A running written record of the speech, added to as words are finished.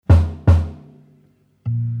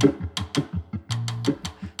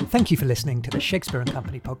Thank you for listening to the Shakespeare and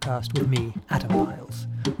Company podcast with me, Adam Miles,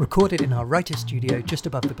 recorded in our writer's studio just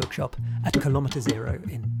above the bookshop at Kilometre Zero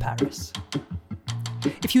in Paris.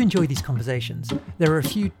 If you enjoy these conversations, there are a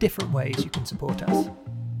few different ways you can support us.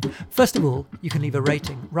 First of all, you can leave a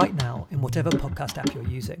rating right now in whatever podcast app you're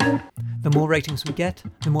using. The more ratings we get,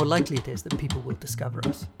 the more likely it is that people will discover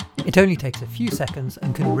us. It only takes a few seconds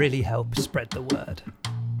and can really help spread the word.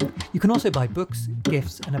 You can also buy books,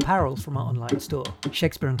 gifts and apparel from our online store,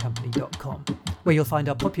 shakespeareandcompany.com, where you'll find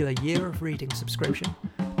our popular Year of Reading subscription,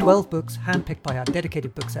 12 books handpicked by our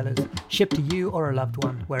dedicated booksellers, shipped to you or a loved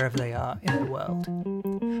one wherever they are in the world.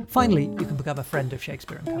 Finally, you can become a friend of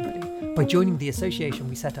Shakespeare and Company by joining the association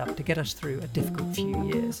we set up to get us through a difficult few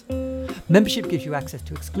years. Membership gives you access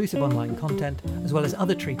to exclusive online content, as well as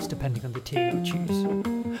other treats depending on the tier you choose.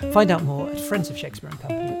 Find out more at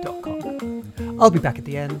friendsofshakespeareandcompany.com. I'll be back at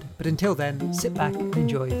the end, but until then, sit back and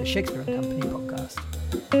enjoy the Shakespeare & Company podcast.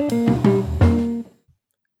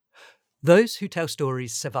 Those who tell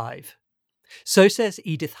stories survive. So says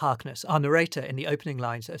Edith Harkness, our narrator in the opening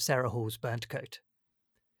lines of Sarah Hall's Burntcoat.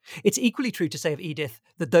 It's equally true to say of Edith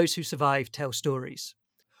that those who survive tell stories.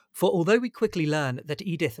 For although we quickly learn that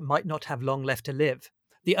Edith might not have long left to live,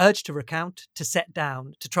 the urge to recount, to set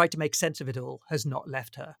down, to try to make sense of it all has not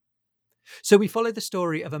left her. So we follow the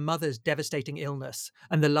story of a mother's devastating illness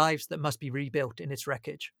and the lives that must be rebuilt in its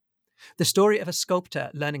wreckage. The story of a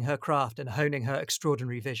sculptor learning her craft and honing her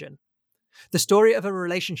extraordinary vision. The story of a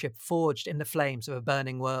relationship forged in the flames of a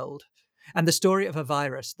burning world. And the story of a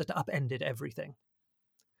virus that upended everything.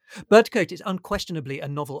 Burntcoat is unquestionably a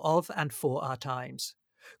novel of and for our times.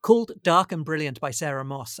 Called Dark and Brilliant by Sarah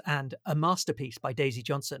Moss and a masterpiece by Daisy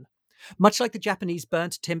Johnson. Much like the Japanese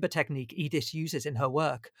burnt timber technique Edith uses in her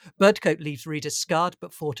work, Burntcoat leaves readers scarred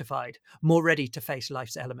but fortified, more ready to face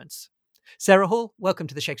life's elements. Sarah Hall, welcome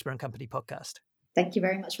to the Shakespeare and Company podcast. Thank you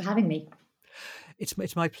very much for having me.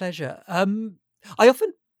 It's my pleasure. I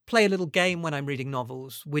often play a little game when I'm reading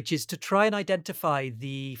novels, which is to try and identify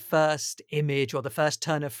the first image or the first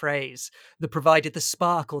turn of phrase that provided the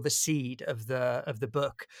spark or the seed of the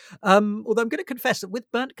book. Although I'm going to confess that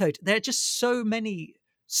with Burntcoat, there are just so many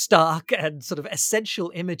stark and sort of essential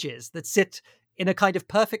images that sit in a kind of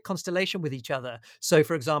perfect constellation with each other. So,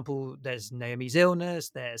 for example, there's Naomi's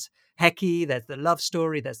illness, there's Heki, there's the love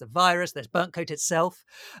story, there's the virus, there's Burntcoat itself,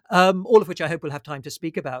 all of which I hope we'll have time to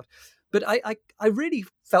speak about. But I really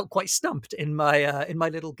felt quite stumped in my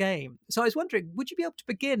little game. So I was wondering, would you be able to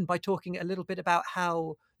begin by talking a little bit about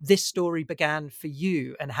how this story began for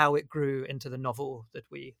you and how it grew into the novel that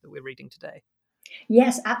we're reading today?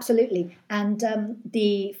 Yes, absolutely. And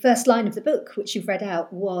the first line of the book, which you've read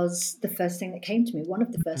out, was the first thing that came to me. One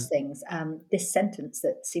of the first things, this sentence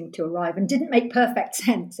that seemed to arrive and didn't make perfect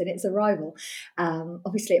sense in its arrival.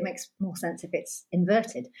 Obviously, it makes more sense if it's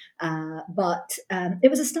inverted. But it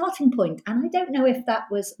was a starting point. And I don't know if that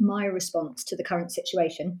was my response to the current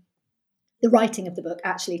situation. The writing of the book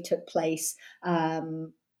actually took place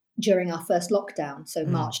during our first lockdown, so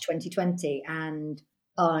March 2020. And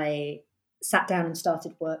I sat down and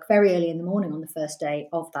started work very early in the morning on the first day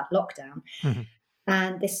of that lockdown. Mm-hmm.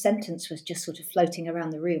 And this sentence was just sort of floating around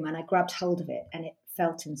the room, and I grabbed hold of it, and it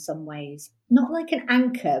felt in some ways not like an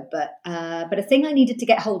anchor, but a thing I needed to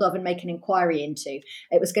get hold of and make an inquiry into.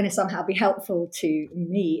 It was going to somehow be helpful to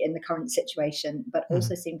me in the current situation, but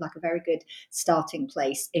also seemed like a very good starting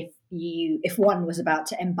place if one was about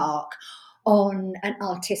to embark on an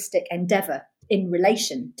artistic endeavor in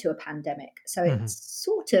relation to a pandemic. So it's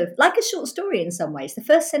sort of like a short story in some ways. The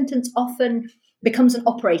first sentence often becomes an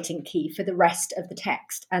operating key for the rest of the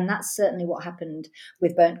text. And that's certainly what happened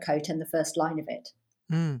with Burntcoat and the first line of it.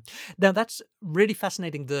 Now, that's really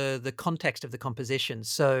fascinating, the context of the composition.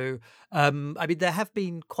 So, there have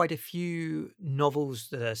been quite a few novels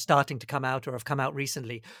that are starting to come out or have come out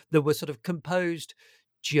recently that were sort of composed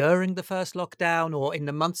during the first lockdown or in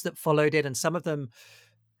the months that followed it. And some of them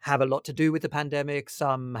have a lot to do with the pandemic.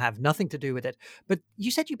 Some have nothing to do with it. But you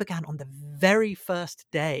said you began on the very first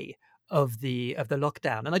day of the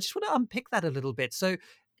lockdown. And I just want to unpick that a little bit. So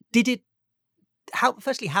how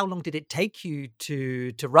long did it take you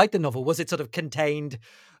to write the novel? Was it sort of contained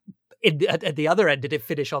at the other end? Did it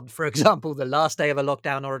finish on, for example, the last day of a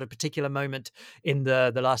lockdown or at a particular moment in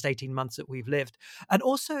the last 18 months that we've lived? And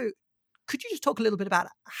also, could you just talk a little bit about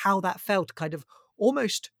how that felt, kind of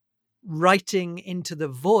almost writing into the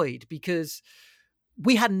void, because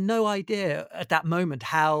we had no idea at that moment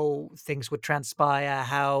how things would transpire,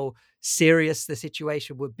 how serious the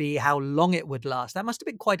situation would be, how long it would last. That must have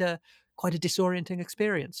been quite a disorienting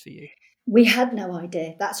experience for you. We had no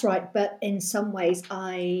idea. That's right. But in some ways,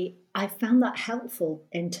 I found that helpful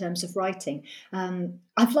in terms of writing.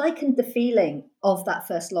 I've likened the feeling of that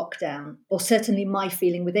first lockdown, or certainly my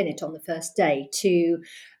feeling within it on the first day, to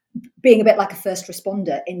being a bit like a first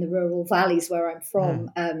responder in the rural valleys where I'm from.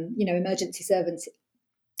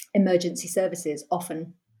 Emergency services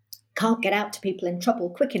often can't get out to people in trouble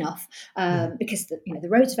quick enough, because the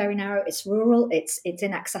roads are very narrow. It's rural. It's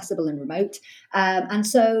inaccessible and remote, and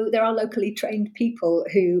so there are locally trained people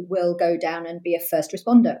who will go down and be a first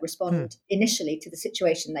responder, respond initially to the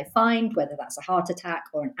situation they find, whether that's a heart attack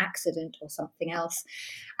or an accident or something else.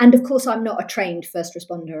 And of course, I'm not a trained first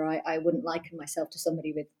responder. I wouldn't liken myself to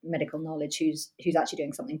somebody with medical knowledge who's actually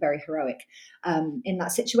doing something very heroic in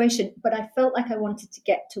that situation. But I felt like I wanted to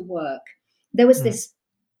get to work. There was this,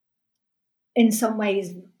 in some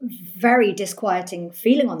ways, very disquieting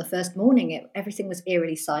feeling on the first morning. Everything was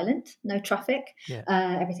eerily silent, no traffic.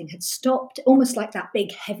 Everything had stopped, almost like that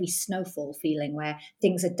big, heavy snowfall feeling where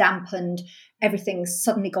things are dampened, everything's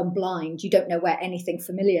suddenly gone blind. You don't know where anything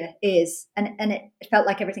familiar is. And it felt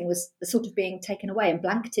like everything was sort of being taken away and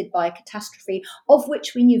blanketed by a catastrophe of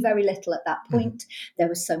which we knew very little at that point. There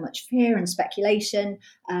was so much fear and speculation.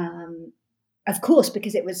 Of course,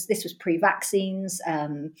 because this was pre-vaccines,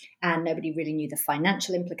 and nobody really knew the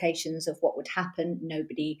financial implications of what would happen.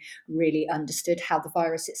 Nobody really understood how the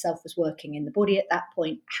virus itself was working in the body at that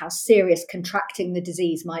point, how serious contracting the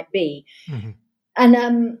disease might be.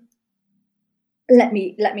 And let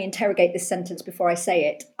me interrogate this sentence before I say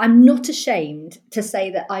it. I'm not ashamed to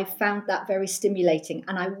say that I found that very stimulating,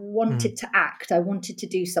 and I wanted to act. I wanted to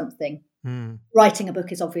do something. Writing a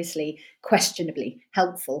book is obviously questionably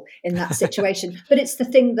helpful in that situation, but it's the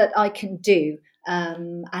thing that I can do.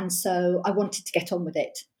 And so I wanted to get on with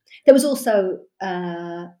it. There was also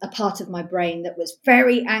a part of my brain that was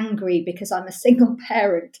very angry because I'm a single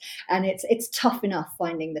parent, and it's tough enough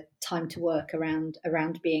finding the time to work around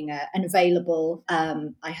being an available,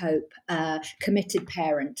 I hope, committed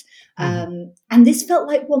parent. And this felt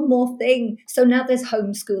like one more thing. So now there's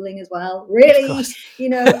homeschooling as well, really, and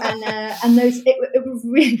it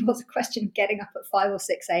really was a question of getting up at 5 or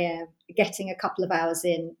 6 a.m., getting a couple of hours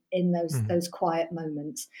in those quiet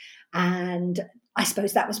moments. And I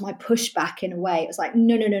suppose that was my pushback in a way. It was like,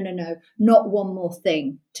 no, not one more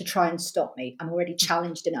thing to try and stop me. I'm already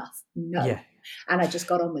challenged enough. No. Yeah. And I just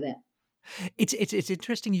got on with it. It's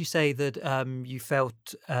interesting you say that you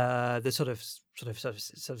felt the sort of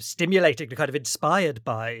stimulating, kind of inspired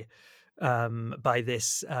by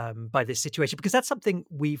this situation, because that's something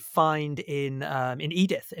we find in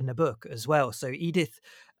Edith in the book as well. So Edith,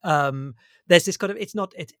 there's this kind of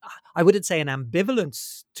I wouldn't say an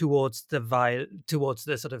ambivalence towards the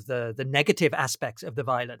sort of the negative aspects of the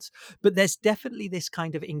violence, but there's definitely this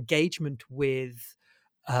kind of engagement with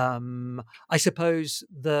I suppose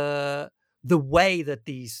the way that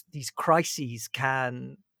these crises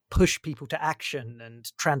can push people to action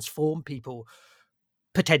and transform people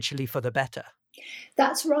potentially for the better.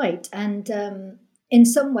 That's right. And in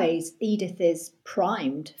some ways, Edith is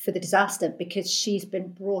primed for the disaster because she's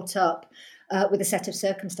been brought up with a set of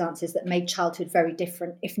circumstances that made childhood very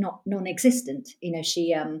different, if not non-existent.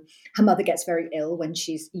 Her mother gets very ill when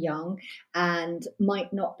she's young and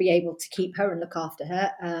might not be able to keep her and look after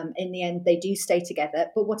her. In the end, they do stay together.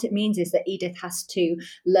 But what it means is that Edith has to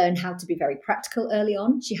learn how to be very practical early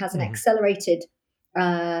on. She has an accelerated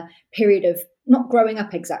period of not growing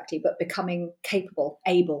up exactly, but becoming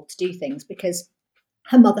able to do things, because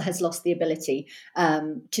her mother has lost the ability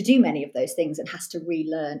to do many of those things and has to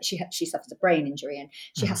relearn. She suffers a brain injury, and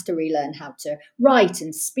she has to relearn how to write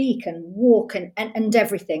and speak and walk and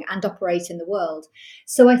everything, and operate in the world.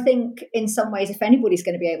 So I think in some ways, if anybody's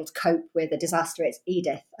going to be able to cope with a disaster, it's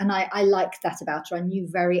Edith. And I liked that about her. I knew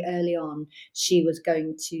very early on she was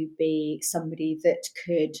going to be somebody that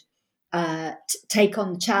could take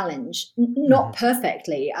on the challenge, not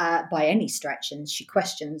perfectly by any stretch. And she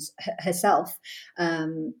questions herself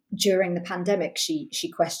during the pandemic.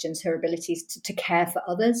 She questions her abilities to care for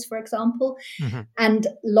others, for example. And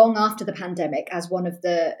long after the pandemic, as one of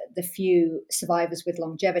the few survivors with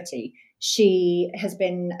longevity, she has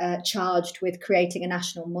been charged with creating a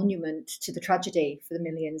national monument to the tragedy for the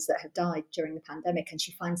millions that have died during the pandemic. And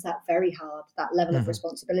she finds that very hard, that level of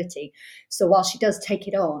responsibility. So while she does take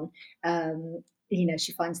it on,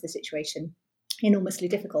 she finds the situation enormously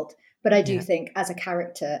difficult. But I do think as a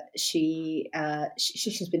character, she's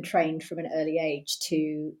been trained from an early age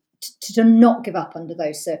to not give up under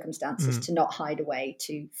those circumstances, to not hide away,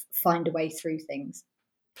 to find a way through things.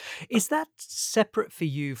 Is that separate for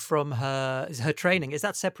you from her training? Is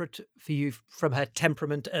that separate for you from her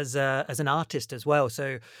temperament as an artist as well?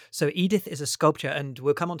 So Edith is a sculptor, and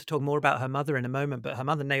we'll come on to talk more about her mother in a moment. But her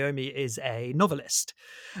mother Naomi is a novelist,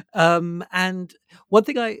 and one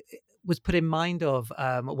thing I was put in mind of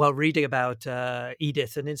while reading about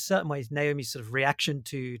Edith, and in certain ways Naomi's sort of reaction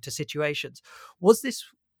to situations, was this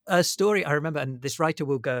a story I remember, and this writer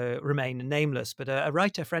will remain nameless, but a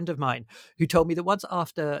writer friend of mine who told me that once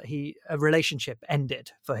after a relationship ended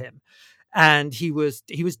for him, and he was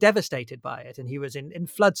devastated by it, and he was in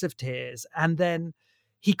floods of tears, and then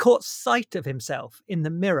he caught sight of himself in the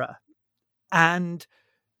mirror and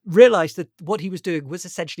realized that what he was doing was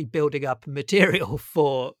essentially building up material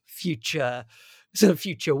for future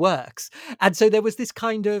works. And so there was this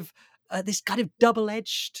kind of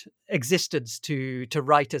double-edged existence to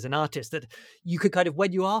write as an artist, that you could kind of,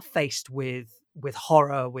 when you are faced with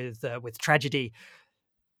horror, with tragedy,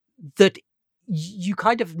 that you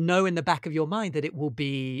kind of know in the back of your mind that it will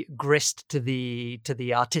be grist to the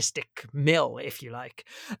artistic mill, if you like.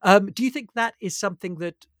 Do you think that is something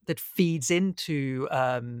that feeds into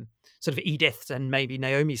sort of Edith's and maybe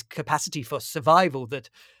Naomi's capacity for survival, that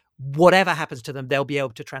whatever happens to them, they'll be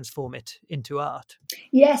able to transform it into art?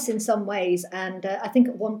 Yes, in some ways. And I think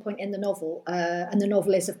at one point in the novel, and the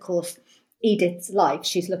novel is, of course, Edith's life.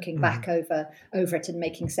 She's looking back over it and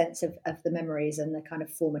making sense of the memories and the kind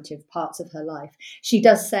of formative parts of her life. She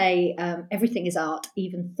does say everything is art,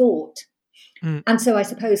 even thought. And so I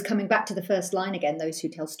suppose, coming back to the first line again, those who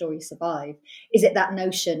tell stories survive, is it that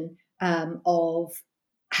notion of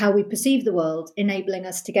how we perceive the world enabling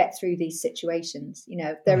us to get through these situations? You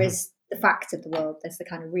know, there is the fact of the world. There's the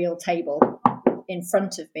kind of real table in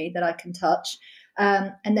front of me that I can touch.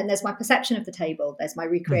 And then there's my perception of the table. There's my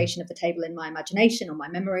recreation of the table in my imagination or my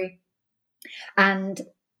memory. And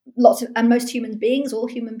most human beings, all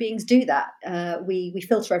human beings do that. We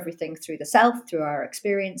filter everything through the self, through our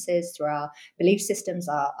experiences, through our belief systems,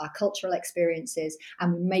 our cultural experiences,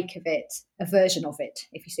 and we make of it a version of it,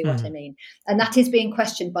 if you see what I mean. And that is being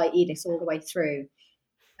questioned by Edith all the way through.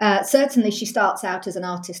 Certainly, she starts out as an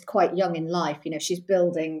artist quite young in life. You know, she's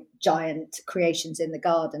building giant creations in the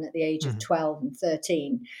garden at the age of 12 and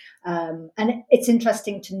 13. And it's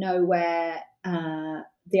interesting to know where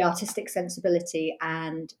the artistic sensibility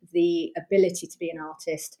and the ability to be an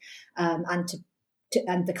artist and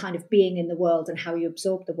the kind of being in the world and how you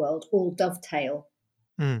absorb the world all dovetail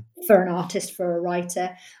for an artist, for a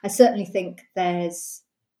writer. I certainly think there's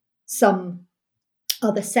some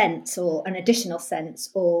other sense or an additional sense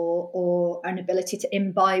or an ability to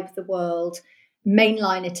imbibe the world,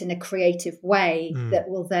 mainline it in a creative way that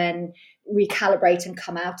will then recalibrate and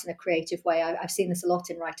come out in a creative way. I've seen this a lot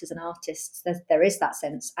in writers and artists. There is that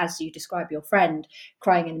sense, as you describe your friend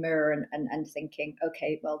crying in the mirror and thinking,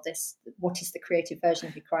 okay, well, what is the creative version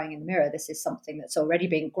of me crying in the mirror? This is something that's already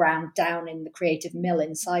being ground down in the creative mill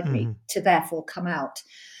inside me to therefore come out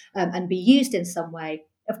and be used in some way.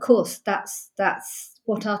 Of course, that's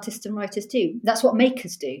what artists and writers do. That's what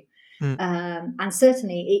makers do. And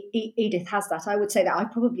certainly Edith has that. I would say that I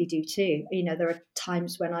probably do too. You know, there are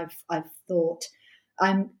times when I've thought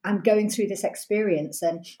I'm going through this experience,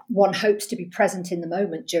 and one hopes to be present in the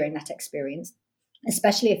moment during that experience,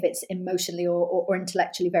 especially if it's emotionally or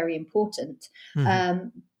intellectually very important.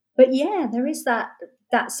 But yeah, there is that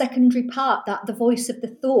secondary part, that the voice of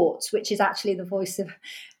the thoughts, which is actually the voice of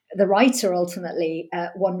the writer, ultimately,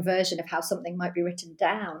 one version of how something might be written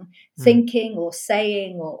down, thinking or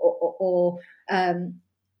saying or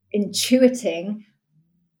intuiting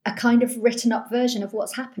a kind of written up version of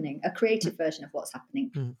what's happening, a creative version of what's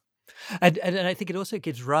happening. And I think it also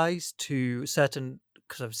gives rise to certain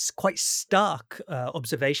kind of quite stark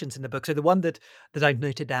observations in the book. So the one that I've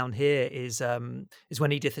noted down here is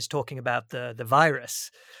when Edith is talking about the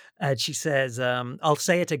virus. And she says, I'll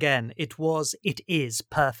say it again, it is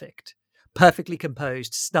perfect, perfectly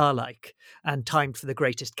composed, star-like, and timed for the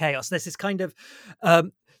greatest chaos. There's this kind of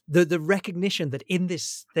the recognition that in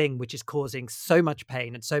this thing, which is causing so much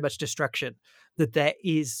pain and so much destruction, that there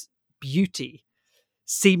is beauty,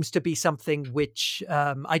 seems to be something which,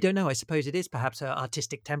 I don't know, I suppose it is perhaps her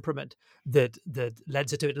artistic temperament that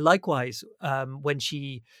lends her to it. Likewise, when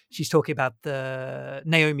she's talking about the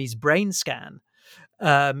Naomi's brain scan,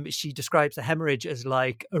 she describes the hemorrhage as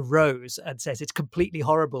like a rose and says it's completely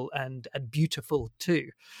horrible and beautiful too.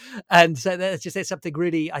 And so there's something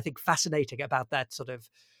really, I think, fascinating about that sort of,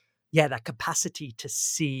 that capacity to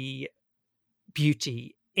see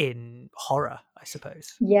beauty in horror, I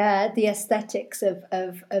suppose. Yeah, the aesthetics of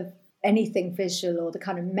anything visual, or the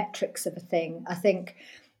kind of metrics of a thing. I think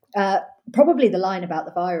Probably the line about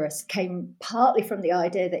the virus came partly from the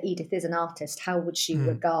idea that Edith is an artist. How would she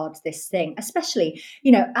regard this thing? Especially,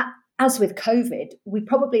 as with COVID, we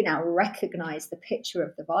probably now recognize the picture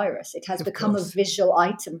of the virus. It has become a visual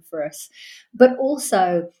item for us. But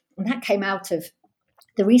also, and that came out of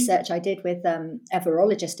the research I did with a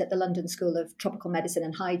virologist at the London School of Tropical Medicine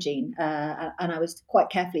and Hygiene, and I was quite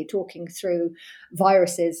carefully talking through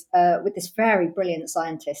viruses with this very brilliant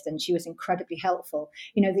scientist, and she was incredibly helpful.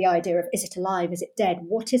 The idea of, is it alive? Is it dead?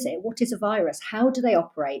 What is it? What is a virus? How do they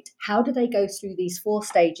operate? How do they go through these 4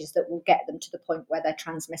 stages that will get them to the point where they're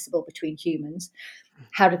transmissible between humans?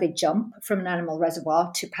 How do they jump from an animal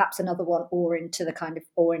reservoir to perhaps another one, or into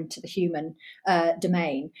the human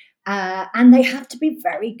domain? And they have to be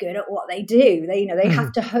very good at what they do. They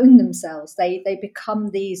have to hone themselves. They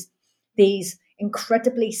become these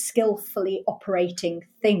incredibly skillfully operating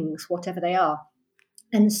things, whatever they are.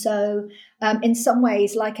 And so, in some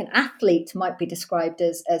ways, like an athlete might be described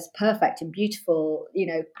as perfect and beautiful,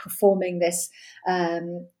 performing this,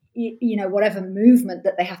 whatever movement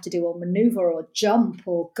that they have to do, or maneuver, or jump,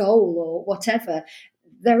 or goal, or whatever.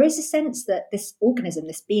 There is a sense that this organism,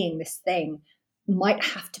 this being, this thing, might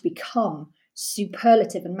have to become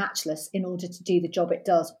superlative and matchless in order to do the job it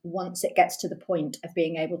does once it gets to the point of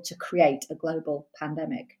being able to create a global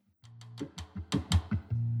pandemic.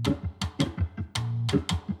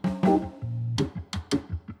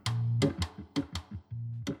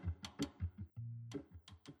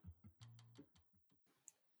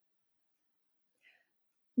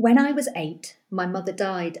 When I was 8, my mother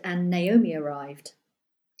died and Naomi arrived.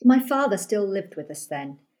 My father still lived with us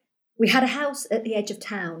then. We had a house at the edge of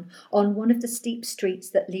town on one of the steep streets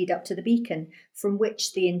that lead up to the beacon, from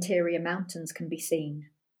which the interior mountains can be seen.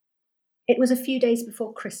 It was a few days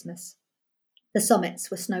before Christmas. The summits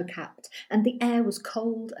were snow-capped and the air was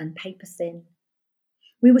cold and paper-thin.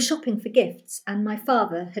 We were shopping for gifts and my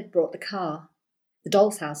father had brought the car. The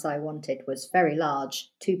doll's house I wanted was very large,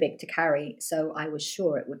 too big to carry, so I was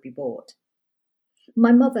sure it would be bought.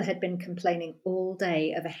 My mother had been complaining all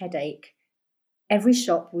day of a headache. Every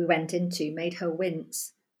shop we went into made her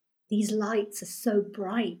wince. These lights are so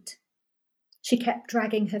bright. She kept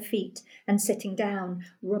dragging her feet and sitting down,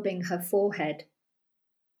 rubbing her forehead.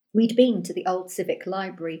 We'd been to the old civic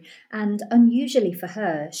library, and unusually for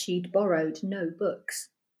her, she'd borrowed no books.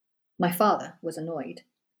 My father was annoyed.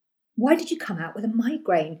 Why did you come out with a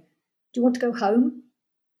migraine? Do you want to go home?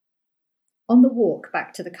 On the walk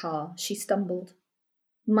back to the car, she stumbled.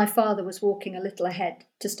 My father was walking a little ahead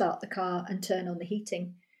to start the car and turn on the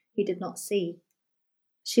heating. He did not see.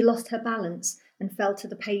 She lost her balance and fell to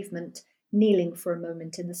the pavement, kneeling for a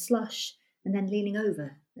moment in the slush and then leaning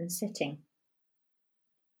over and sitting.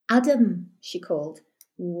 Adam, she called,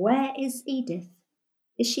 where is Edith?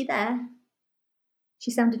 Is she there?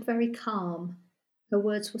 She sounded very calm. Her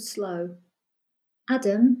words were slow.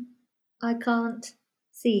 Adam, I can't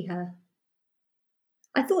see her.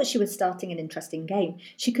 I thought she was starting an interesting game.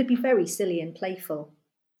 She could be very silly and playful.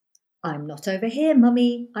 I'm not over here,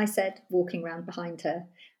 Mummy, I said, walking round behind her.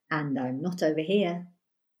 And I'm not over here.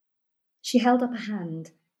 She held up a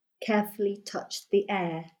hand, carefully touched the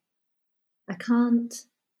air. I can't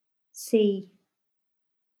see.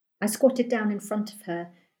 I squatted down in front of her,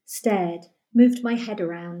 stared, moved my head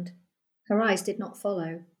around. Her eyes did not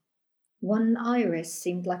follow. One iris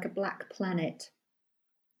seemed like a black planet.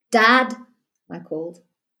 Dad, I called.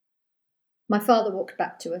 My father walked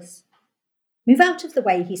back to us. Move out of the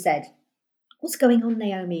way, he said. What's going on,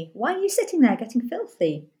 Naomi? Why are you sitting there getting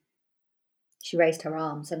filthy? She raised her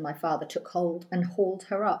arms and my father took hold and hauled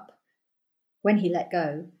her up. When he let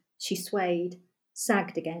go, she swayed,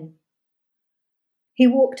 sagged again. He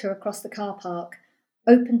walked her across the car park,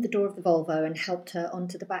 opened the door of the Volvo and helped her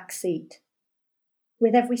onto the back seat.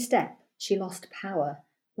 With every step, she lost power,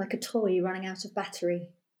 like a toy running out of battery.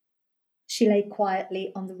 She lay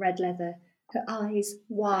quietly on the red leather, her eyes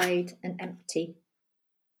wide and empty.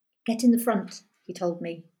 Get in the front, he told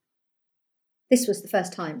me. This was the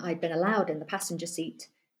first time I'd been allowed in the passenger seat.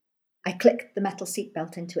 I clicked the metal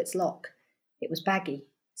seatbelt into its lock. It was baggy,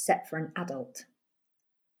 set for an adult.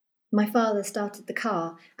 My father started the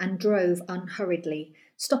car and drove unhurriedly,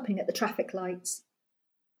 stopping at the traffic lights.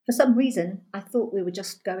 For some reason, I thought we were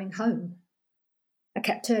just going home. I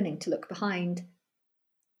kept turning to look behind.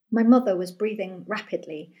 My mother was breathing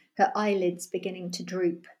rapidly, her eyelids beginning to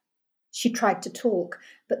droop. She tried to talk,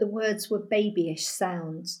 but the words were babyish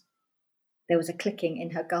sounds. There was a clicking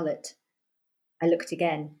in her gullet. I looked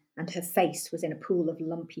again, and her face was in a pool of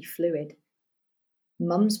lumpy fluid.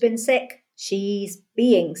 Mum's been sick. She's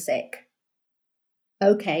being sick.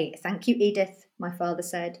 Okay, thank you, Edith, my father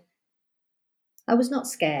said. I was not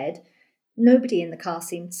scared. Nobody in the car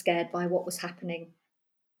seemed scared by what was happening.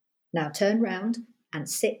 Now turn round and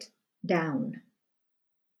sit down.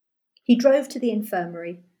 He drove to the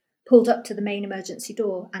infirmary, pulled up to the main emergency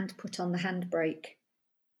door and put on the handbrake.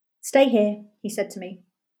 Stay here, he said to me.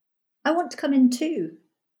 I want to come in too.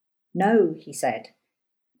 No, he said.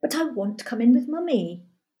 But I want to come in with Mummy.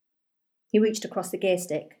 He reached across the gear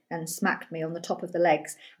stick and smacked me on the top of the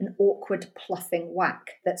legs, an awkward pluffing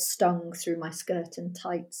whack that stung through my skirt and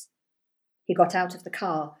tights. He got out of the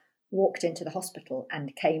car, walked into the hospital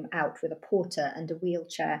and came out with a porter and a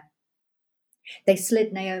wheelchair. They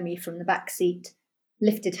slid Naomi from the back seat,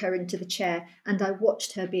 lifted her into the chair, and I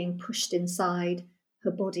watched her being pushed inside,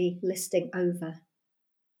 her body listing over.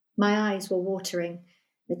 My eyes were watering,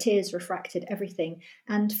 the tears refracted everything,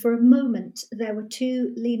 and for a moment there were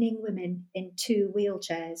two leaning women in two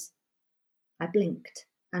wheelchairs. I blinked,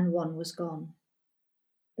 and one was gone.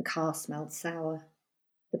 The car smelled sour.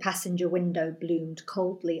 The passenger window bloomed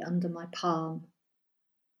coldly under my palm.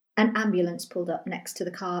 An ambulance pulled up next to the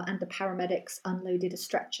car and the paramedics unloaded a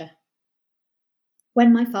stretcher.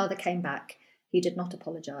 When my father came back, he did not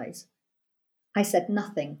apologise. I said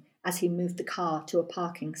nothing as he moved the car to a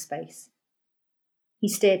parking space. He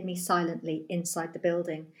steered me silently inside the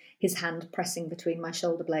building, his hand pressing between my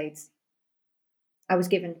shoulder blades. I was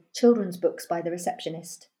given children's books by the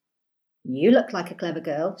receptionist. You look like a clever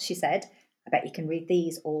girl, she said. I bet you can read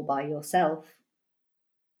these all by yourself.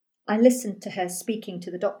 I listened to her speaking to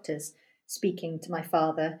the doctors, speaking to my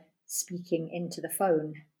father, speaking into the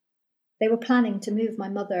phone. They were planning to move my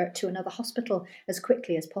mother to another hospital as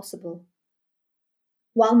quickly as possible.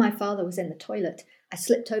 While my father was in the toilet, I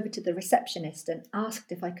slipped over to the receptionist and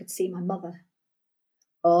asked if I could see my mother.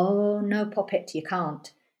 Oh, no, Poppet, you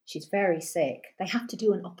can't. She's very sick. They have to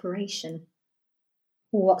do an operation.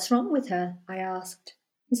 What's wrong with her? I asked.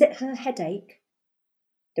 Is it her headache?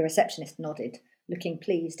 The receptionist nodded, looking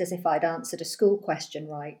pleased as if I'd answered a school question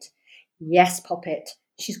right. Yes, Poppet,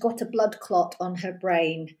 she's got a blood clot on her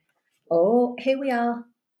brain. Oh, here we are.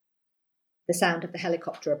 The sound of the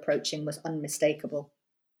helicopter approaching was unmistakable.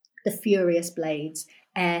 The furious blades,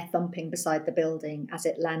 air thumping beside the building as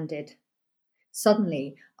it landed.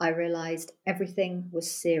 Suddenly, I realised everything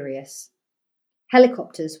was serious.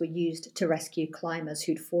 Helicopters were used to rescue climbers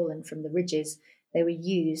who'd fallen from the ridges. They were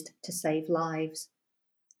used to save lives.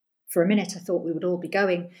 For a minute, I thought we would all be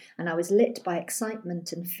going, and I was lit by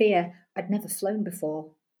excitement and fear. I'd never flown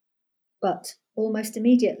before. But almost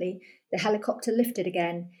immediately, the helicopter lifted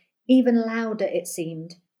again, even louder it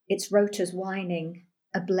seemed, its rotors whining,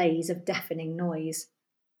 a blaze of deafening noise.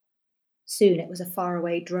 Soon it was a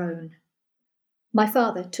faraway drone. My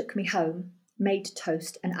father took me home, made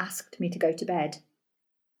toast, and asked me to go to bed.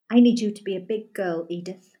 I need you to be a big girl,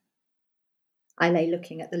 Edith. I lay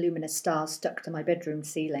looking at the luminous stars stuck to my bedroom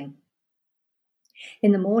ceiling.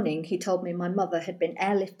 In the morning, he told me my mother had been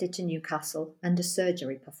airlifted to Newcastle and a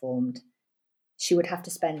surgery performed. She would have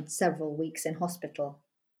to spend several weeks in hospital.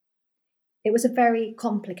 It was a very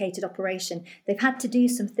complicated operation. They've had to do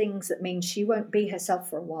some things that mean she won't be herself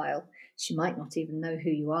for a while. She might not even know who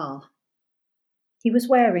you are. He was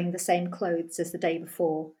wearing the same clothes as the day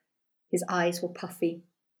before. His eyes were puffy.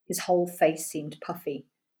 His whole face seemed puffy,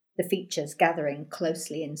 the features gathering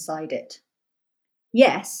closely inside it.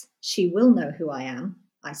 Yes, she will know who I am,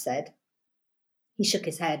 I said. He shook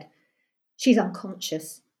his head. She's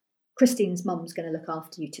unconscious. Christine's mum's going to look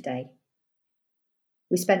after you today.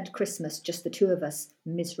 We spent Christmas, just the two of us,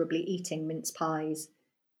 miserably eating mince pies.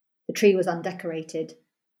 The tree was undecorated.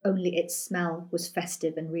 Only its smell was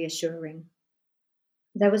festive and reassuring.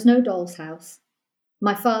 There was no doll's house.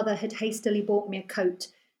 My father had hastily bought me a coat,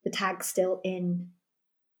 the tag still in.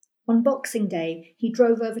 On Boxing Day, he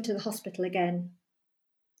drove over to the hospital again.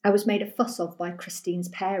 I was made a fuss of by Christine's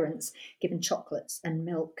parents, given chocolates and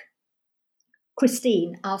milk.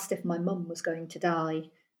 Christine asked if my mum was going to die.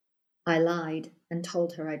 I lied and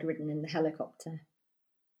told her I'd ridden in the helicopter.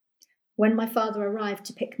 When my father arrived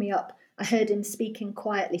to pick me up, I heard him speaking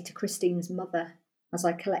quietly to Christine's mother as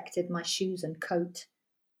I collected my shoes and coat.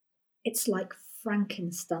 It's like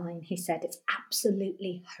Frankenstein, he said. It's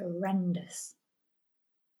absolutely horrendous.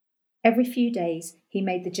 Every few days, he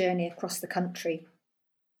made the journey across the country.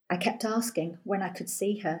 I kept asking when I could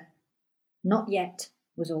see her. Not yet,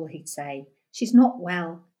 was all he'd say. She's not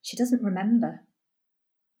well. She doesn't remember.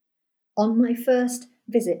 On my first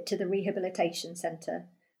visit to the rehabilitation centre,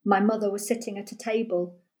 my mother was sitting at a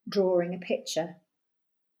table, drawing a picture.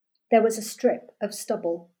 There was a strip of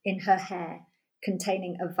stubble in her hair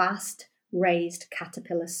containing a vast, raised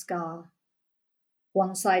caterpillar scar.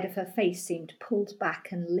 One side of her face seemed pulled back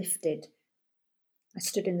and lifted. I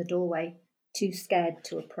stood in the doorway, too scared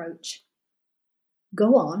to approach.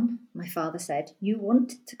 Go on, my father said. You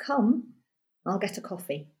wanted to come. I'll get a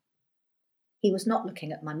coffee. He was not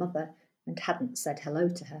looking at my mother and hadn't said hello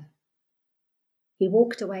to her. He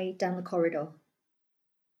walked away down the corridor.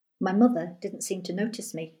 My mother didn't seem to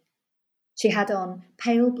notice me. She had on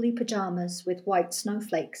pale blue pyjamas with white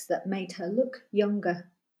snowflakes that made her look younger.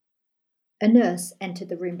 A nurse entered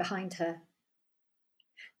the room behind her.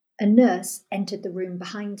 A nurse entered the room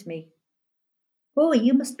behind me. Oh,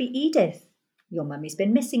 you must be Edith. Your mummy's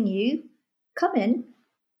been missing you. Come in.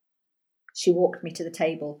 She walked me to the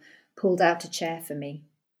table, pulled out a chair for me.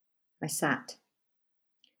 I sat.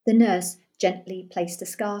 The nurse gently placed a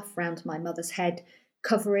scarf round my mother's head,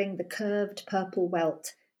 covering the curved purple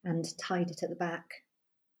welt, and tied it at the back.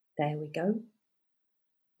 There we go.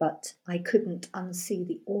 But I couldn't unsee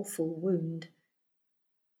the awful wound.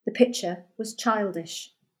 The picture was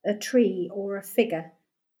childish, a tree or a figure.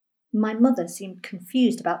 My mother seemed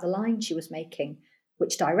confused about the line she was making,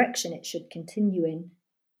 which direction it should continue in.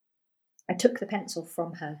 I took the pencil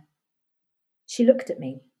from her. She looked at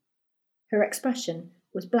me. Her expression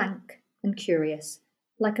was blank and curious,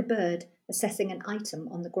 like a bird assessing an item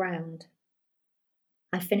on the ground.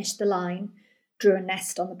 I finished the line, drew a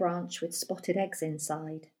nest on the branch with spotted eggs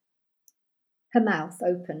inside. Her mouth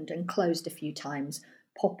opened and closed a few times,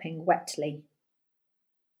 popping wetly.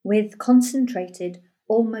 With concentrated,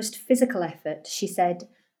 almost physical effort, she said,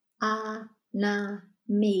 "Ah, na,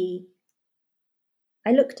 me."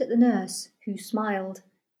 I looked at the nurse, who smiled.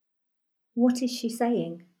 "What is she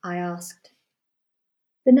saying?" I asked.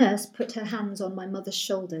 The nurse put her hands on my mother's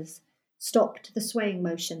shoulders, stopped the swaying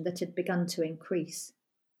motion that had begun to increase.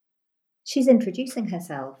 She's introducing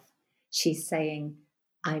herself. She's saying,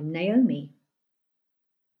 "I'm Naomi."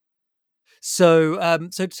 So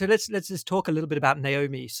let's just talk a little bit about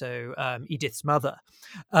Naomi. So Edith's mother.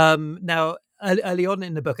 Now, early on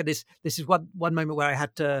in the book, and this is one moment where I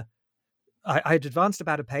had advanced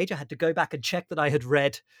about a page. I had to go back and check that I had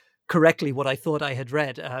read correctly what I thought I had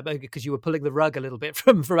read, because you were pulling the rug a little bit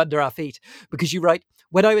from under our feet. Because you write,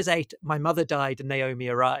 when I was 8, my mother died and Naomi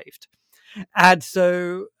arrived. And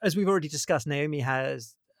so, as we've already discussed, Naomi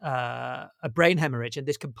has a brain hemorrhage, and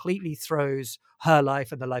this completely throws her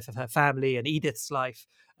life and the life of her family and Edith's life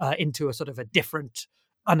into a sort of a different,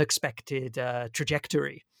 unexpected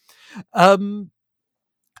trajectory. I'm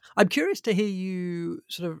curious to hear you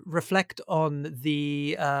sort of reflect on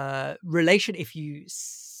the relation, if you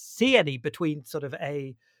see any, between sort of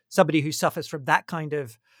somebody who suffers from that kind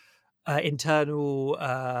of internal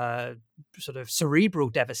sort of cerebral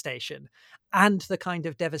devastation and the kind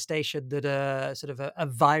of devastation that a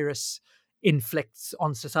virus inflicts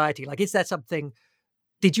on society. Like, is there something?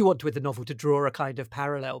 Did you want with the novel to draw a kind of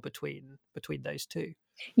parallel between those two?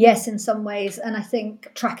 Yes, in some ways. And I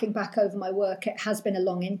think tracking back over my work, it has been a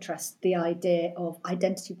long interest, the idea of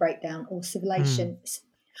identity breakdown or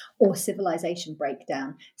civilization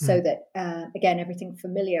breakdown, so that again, everything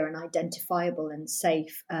familiar and identifiable and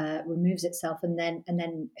safe removes itself, and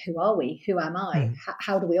then who are we? Who am I?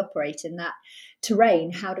 How do we operate in that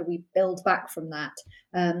terrain? How do we build back from that?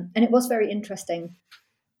 And it was very interesting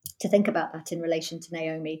to think about that in relation to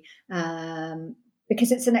Naomi.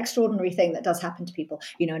 Because it's an extraordinary thing that does happen to people.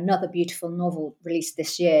 You know, another beautiful novel released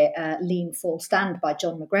this year, Lean, Fall, Stand by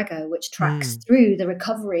John McGregor, which tracks through the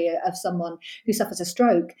recovery of someone who suffers a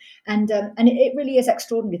stroke. And it really is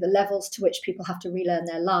extraordinary, the levels to which people have to relearn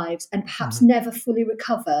their lives and perhaps never fully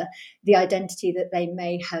recover the identity that they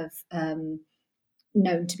may have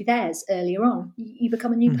known to be theirs earlier on. You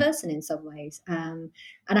become a new person in some ways. And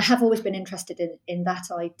I have always been interested in that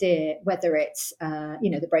idea, whether it's,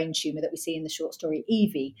 the brain tumour that we see in the short story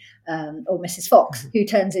Evie, or Mrs. Fox, who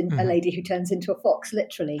turns in a lady who turns into a fox,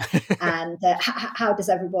 literally. And how does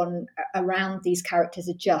everyone around these characters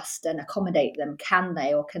adjust and accommodate them? Can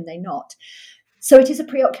they or can they not? So it is a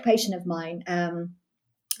preoccupation of mine. And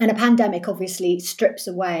a pandemic obviously strips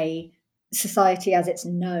away society as it's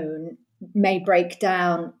known, may break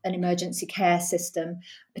down an emergency care system,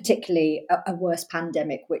 particularly a worse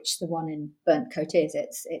pandemic, which the one in Burntcoat is.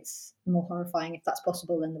 It's more horrifying, if that's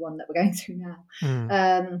possible, than the one that we're going through now.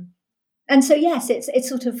 And so, yes, it's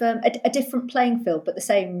sort of a different playing field, but the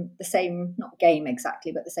same, not game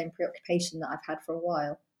exactly, but the same preoccupation that I've had for a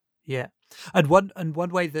while. Yeah. And one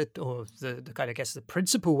way that, or the kind of, I guess, the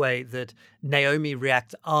principal way that Naomi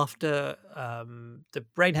reacts after the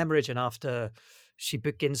brain hemorrhage and after she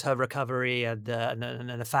begins her recovery and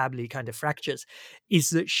the family kind of fractures,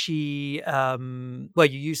 is that she, you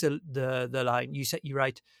use the line, you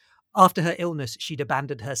write, after her illness, she'd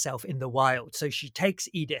abandoned herself in the wild. So she takes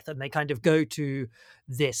Edith, and they kind of go to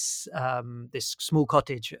this this small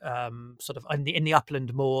cottage, sort of in the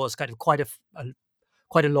upland moors, kind of quite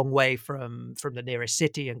a long way from the nearest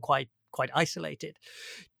city, and quite isolated.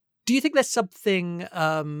 Do you think there's something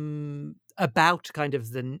about kind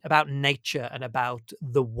of about nature and about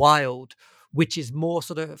the wild, which is more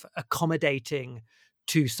sort of accommodating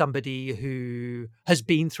to somebody who has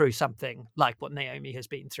been through something like what Naomi has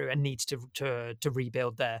been through and needs to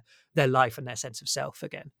rebuild their life and their sense of self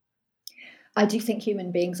again? I do think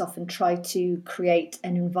human beings often try to create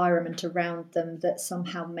an environment around them that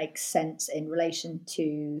somehow makes sense in relation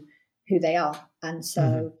to who they are. And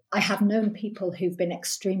so I have known people who've been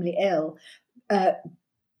extremely ill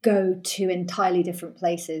go to entirely different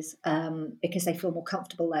places because they feel more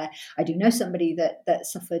comfortable there. I do know somebody that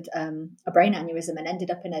suffered a brain aneurysm and ended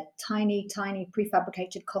up in a tiny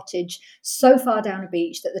prefabricated cottage so far down a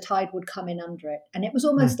beach that the tide would come in under it. And it was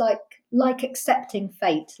almost like accepting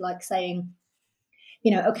fate, like saying,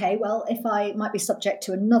 okay, well, if I might be subject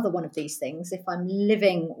to another one of these things, if I'm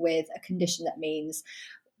living with a condition that means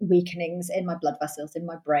weakenings in my blood vessels, in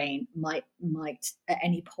my brain, might at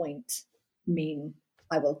any point mean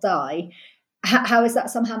I will die. How is that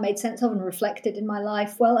somehow made sense of and reflected in my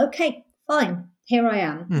life? Well, okay, fine. Here I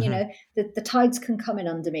am. The tides can come in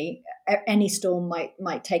under me. Any storm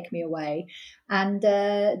might take me away, and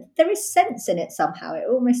there is sense in it somehow. It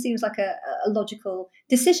almost seems like a logical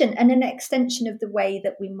decision and an extension of the way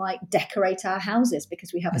that we might decorate our houses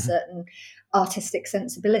because we have a certain artistic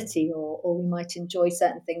sensibility, or we might enjoy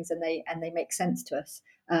certain things and they make sense to us.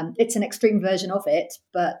 It's an extreme version of it,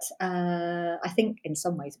 but I think in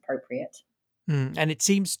some ways appropriate. And it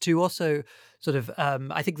seems to also sort of,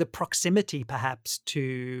 I think the proximity perhaps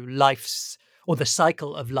to life's, or the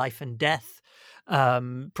cycle of life and death,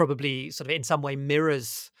 probably sort of in some way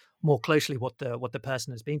mirrors more closely what the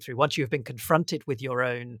person has been through. Once you have been confronted with your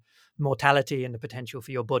own mortality and the potential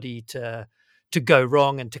for your body to go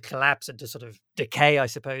wrong and to collapse and to sort of decay, I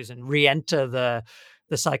suppose, and re-enter the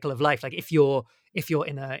cycle of life. Like if you're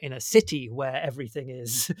in a city where everything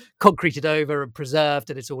is concreted over and preserved,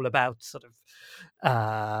 and it's all about sort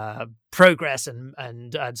of progress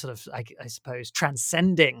and sort of I suppose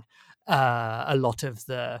transcending a lot of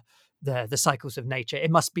the cycles of nature,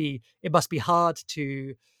 it must be hard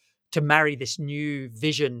to marry this new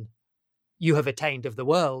vision you have attained of the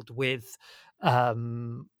world with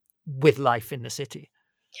life in the city.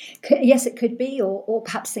 Yes, it could be, or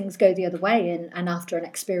perhaps things go the other way, and after an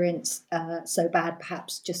experience so bad,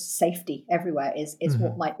 perhaps just safety everywhere is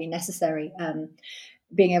what might be necessary.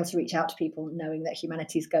 Being able to reach out to people, knowing that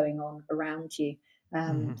humanity is going on around you.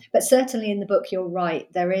 But certainly in the book, you're right.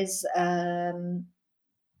 There is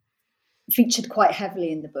featured quite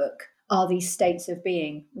heavily in the book are these states of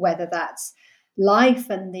being, whether that's life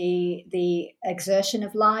and the exertion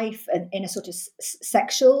of life in a sort of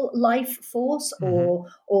sexual life force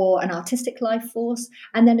or an artistic life force,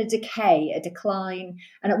 and then a decay, a decline.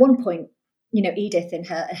 And at one point, Edith in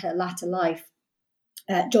her latter life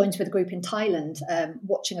joins with a group in Thailand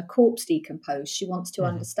watching a corpse decompose. She wants to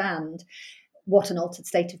understand what an altered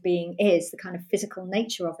state of being is, the kind of physical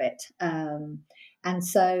nature of it. And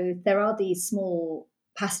so there are these small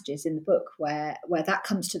passages in the book where that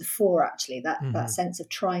comes to the fore, actually, that sense of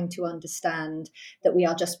trying to understand that we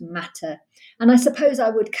are just matter. And I suppose I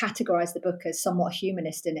would categorize the book as somewhat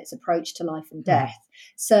humanist in its approach to life and death.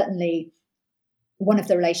 Certainly one of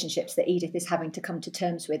the relationships that Edith is having to come to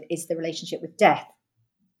terms with is the relationship with death,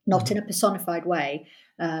 not in a personified way.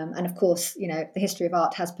 And of course, the history of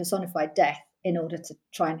art has personified death in order to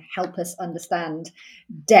try and help us understand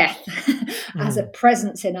death as a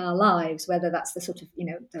presence in our lives, whether that's the sort of,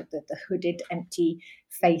 the hooded,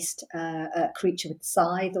 empty-faced creature with the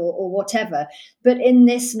scythe or whatever. But in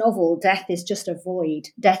this novel, death is just a void.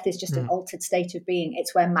 Death is just an altered state of being.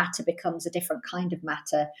 It's where matter becomes a different kind of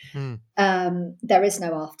matter. There is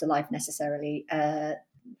no afterlife necessarily.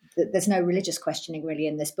 There's no religious questioning really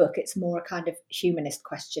in this book. It's more a kind of humanist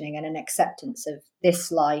questioning and an acceptance of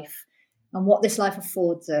this life and what this life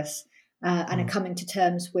affords us, and a coming to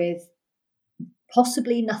terms with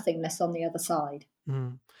possibly nothingness on the other side.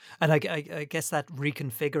 And I guess that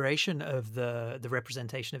reconfiguration of the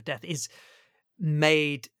representation of death is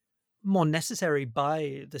made more necessary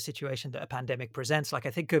by the situation that a pandemic presents. Like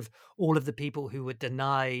I think of all of the people who were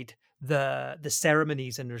denied the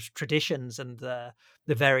ceremonies and traditions and the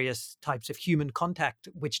various types of human contact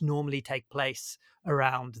which normally take place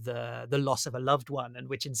around the loss of a loved one, and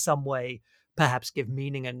which in some way perhaps give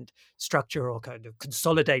meaning and structure, or kind of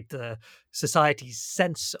consolidate the society's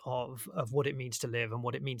sense of what it means to live and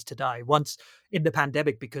what it means to die. Once in the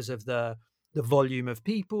pandemic, because of the volume of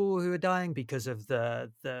people who are dying, because of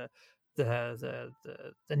the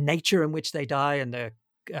nature in which they die, and the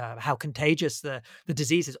how contagious the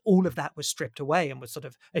disease is, all of that was stripped away and was sort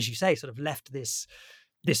of, as you say, sort of left this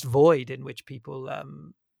void in which people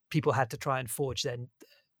had to try and forge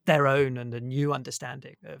their own and a new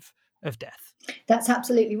understanding of death. That's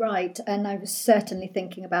absolutely right. And I was certainly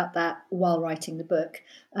thinking about that while writing the book.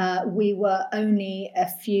 We were only a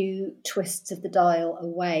few twists of the dial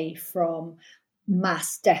away from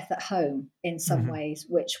mass death at home in some ways,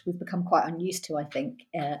 which we've become quite unused to, I think,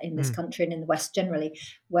 in this country and in the West generally,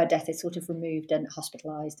 where death is sort of removed and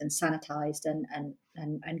hospitalised and sanitised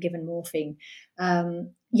and given morphine.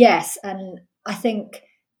 Yes, and I think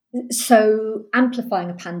so amplifying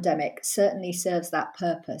a pandemic certainly serves that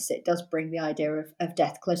purpose. It does bring the idea of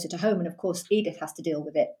death closer to home. And of course, Edith has to deal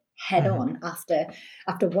with it head on after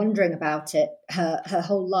wondering about it her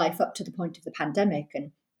whole life up to the point of the pandemic,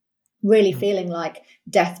 and really feeling like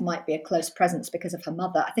death might be a close presence because of her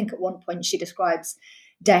mother. I think at one point she describes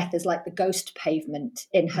death as like the ghost pavement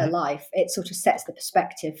in her life. It sort of sets the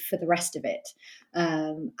perspective for the rest of it,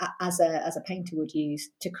 as a painter would use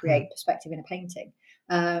to create perspective in a painting.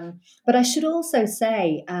 But I should also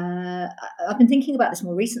say, I've been thinking about this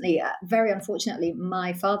more recently. Very unfortunately,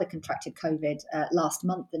 my father contracted COVID last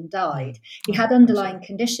month and died. He had underlying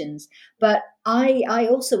conditions, but I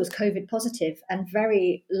also was COVID positive, and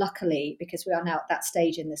very luckily, because we are now at that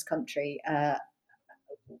stage in this country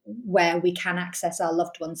where we can access our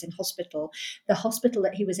loved ones in hospital. The hospital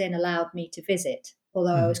that he was in allowed me to visit,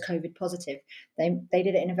 although I was COVID positive. They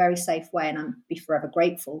did it in a very safe way, and I'm be forever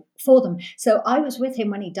grateful for them. So I was with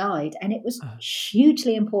him when he died, and it was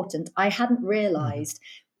hugely important. I hadn't realised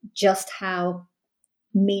just how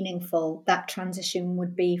meaningful that transition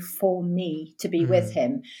would be for me to be with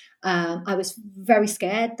him. I was very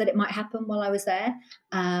scared that it might happen while I was there.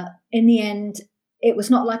 In the end, it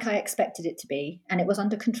was not like I expected it to be, and it was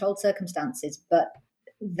under controlled circumstances, but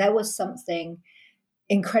there was something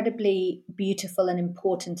incredibly beautiful and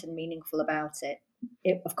important and meaningful about it.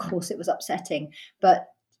 Of course, it was upsetting, but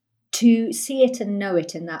to see it and know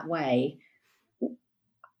it in that way,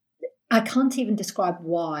 I can't even describe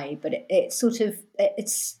why, but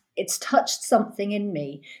it's touched something in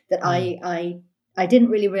me that I didn't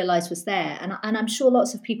really realize was there. And I'm sure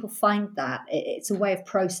lots of people find that. It's a way of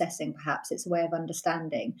processing, perhaps. It's a way of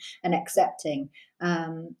understanding and accepting.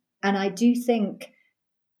 And I do think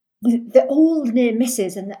that all near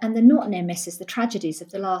misses and the not near misses, the tragedies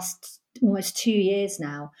of the last almost 2 years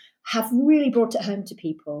now, have really brought it home to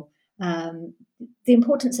people. The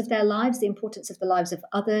importance of their lives, the importance of the lives of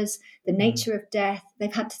others, the nature of death.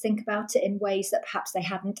 They've had to think about it in ways that perhaps they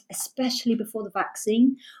hadn't, especially before the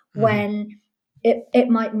vaccine, when it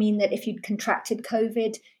might mean that if you'd contracted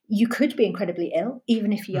COVID, you could be incredibly ill,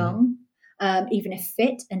 even if young, even if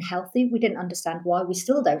fit and healthy. We didn't understand why. We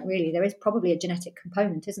still don't really. There is probably a genetic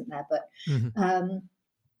component, isn't there? But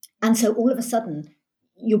and so all of a sudden,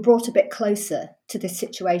 you're brought a bit closer to this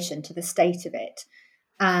situation, to the state of it.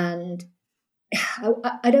 And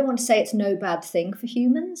I don't want to say it's no bad thing for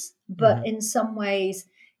humans, but in some ways,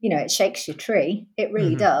 it shakes your tree. It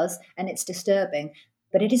really does. And it's disturbing.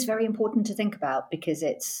 But it is very important to think about, because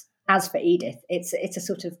it's, as for Edith, it's a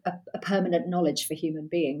sort of a permanent knowledge for human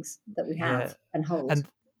beings that we have and hold.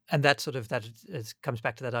 And that sort of comes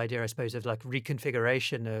back to that idea, I suppose, of like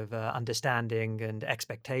reconfiguration of understanding and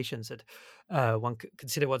expectations, that one could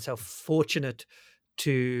consider oneself fortunate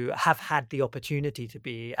to have had the opportunity to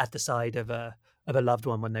be at the side of a loved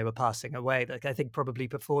one when they were passing away. Like, I think probably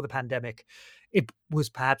before the pandemic, it was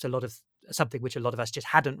perhaps a lot of something which a lot of us just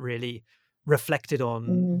hadn't really reflected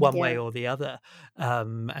on one way or the other,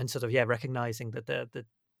 and sort of recognizing that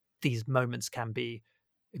these moments can be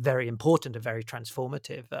very important and very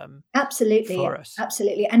transformative. Absolutely, for us.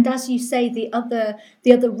 Absolutely. And as you say, the other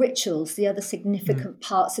rituals, the other significant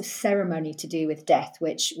parts of ceremony to do with death,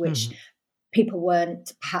 which people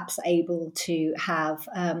weren't perhaps able to have,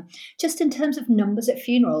 just in terms of numbers at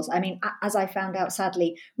funerals. I mean, as I found out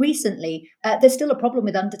sadly recently, there's still a problem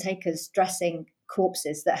with undertakers dressing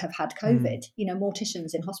corpses that have had COVID.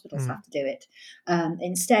 Morticians in hospitals have to do it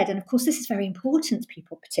instead. And of course, this is very important to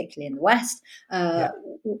people, particularly in the West,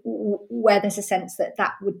 where there's a sense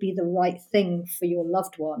that would be the right thing for your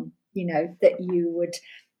loved one, that you would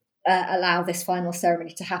allow this final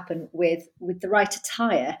ceremony to happen with the right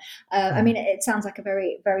attire. I mean, it sounds like a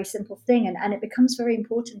very, very simple thing, and it becomes very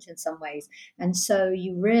important in some ways. And so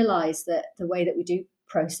you realize that the way that we do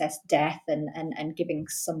process death and giving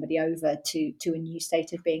somebody over to a new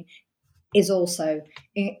state of being is also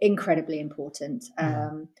incredibly important.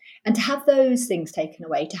 And to have those things taken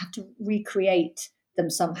away, to have to recreate them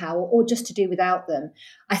somehow, or just to do without them,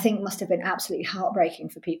 I think must have been absolutely heartbreaking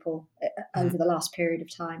for people over the last period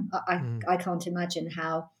of time. I can't imagine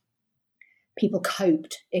how people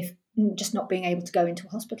coped if just not being able to go into a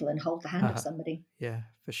hospital and hold the hand of somebody. Yeah,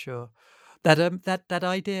 for sure. That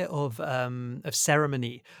idea of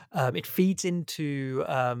ceremony, it feeds into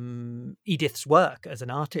Edith's work as an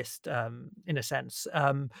artist, in a sense.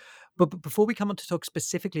 But before we come on to talk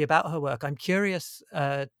specifically about her work, I'm curious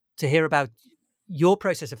to hear about your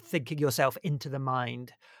process of thinking yourself into the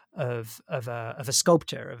mind of a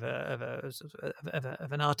sculptor,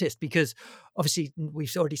 of an artist, because obviously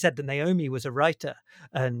we've already said that Naomi was a writer,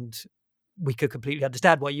 and we could completely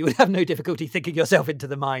understand why you would have no difficulty thinking yourself into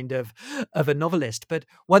the mind of a novelist. But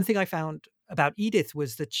one thing I found about Edith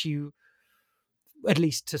was that she, at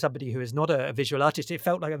least to somebody who is not a visual artist, it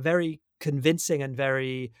felt like a very convincing and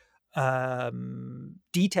very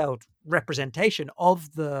detailed representation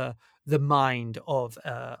of the mind of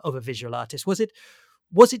a visual artist. Was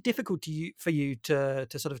it difficult for you to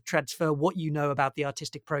sort of transfer what you know about the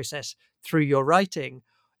artistic process through your writing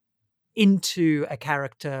into a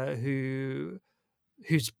character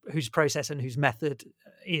whose process and whose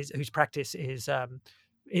practice is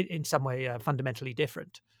in some way fundamentally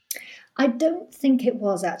different? I don't think it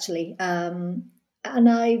was actually, and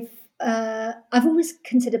I've always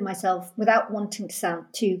considered myself, without wanting to sound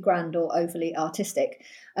too grand or overly artistic,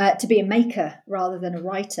 to be a maker rather than a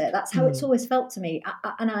writer. That's how it's always felt to me,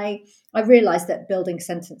 and I realised that building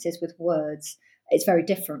sentences with words, it's very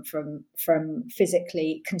different from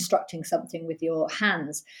physically constructing something with your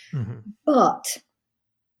hands. But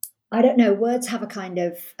I don't know, words have a kind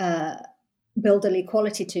of builderly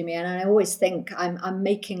quality to me, and I always think I'm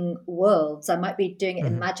making worlds. I might be doing it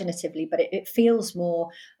imaginatively, but it feels more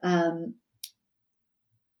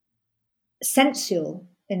sensual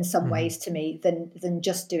in some ways to me than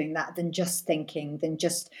just doing that, than just thinking, than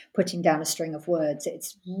just putting down a string of words.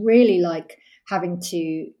 It's really like having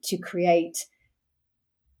to create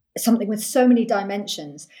something with so many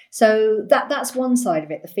dimensions. So that's one side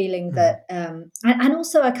of it, the feeling that and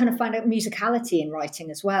also I kind of find out musicality in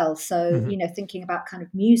writing as well. So thinking about kind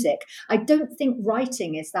of music, I don't think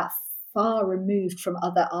writing is that far removed from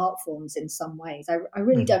other art forms in some ways. I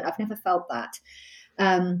really don't. I've never felt that.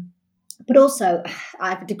 But also, I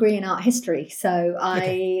have a degree in art history, so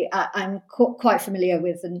I'm quite familiar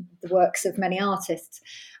with the works of many artists,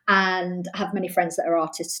 and have many friends that are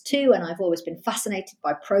artists too. And I've always been fascinated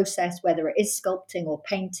by process, whether it is sculpting or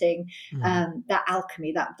painting, that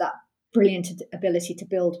alchemy, that brilliant ability to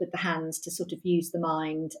build with the hands, to sort of use the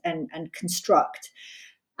mind and construct.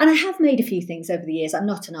 And I have made a few things over the years. I'm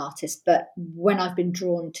not an artist, but when I've been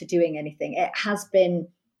drawn to doing anything, it has been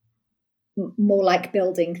more like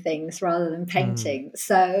building things rather than painting.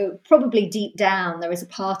 So probably deep down there is a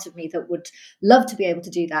part of me that would love to be able to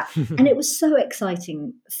do that. And it was so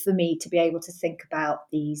exciting for me to be able to think about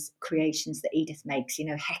these creations that Edith makes.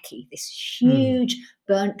 Heki, this huge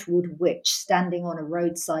burnt wood witch standing on a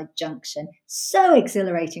roadside junction. So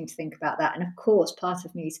exhilarating to think about that. And of course, part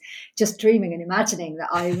of me is just dreaming and imagining that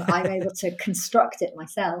I'm able to construct it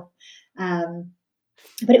myself. But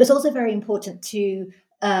it was also very important to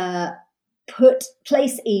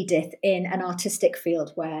place Edith in an artistic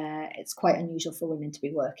field where it's quite unusual for women to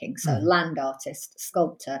be working. So land artist,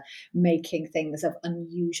 sculptor, making things of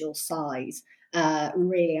unusual size,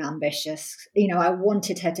 really ambitious. I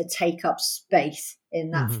wanted her to take up space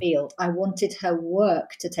in that field. I wanted her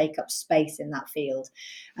work to take up space in that field,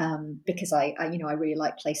 because I really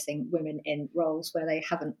like placing women in roles where they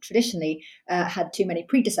haven't traditionally had too many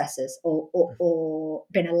predecessors or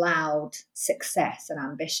been allowed success and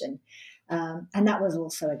ambition. And that was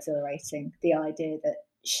also exhilarating, the idea that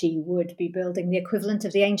she would be building the equivalent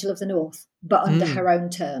of the Angel of the North, but under her own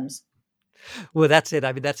terms. Well, that's it.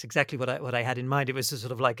 I mean, that's exactly what I had in mind. It was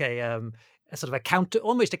sort of like a sort of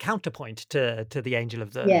almost a counterpoint to the Angel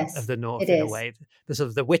of the North, in a way, the sort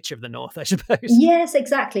of the Witch of the North, I suppose. Yes,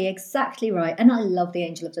 exactly right. And I love the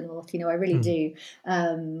Angel of the North. I really do.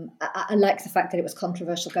 I like the fact that it was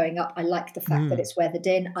controversial going up. I like the fact that it's weathered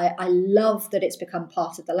in. I love that it's become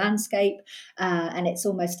part of the landscape, and it's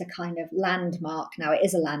almost a kind of landmark now. It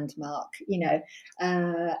is a landmark.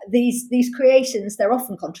 These creations, they're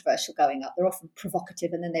often controversial going up. They're often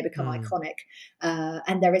provocative, and then they become iconic.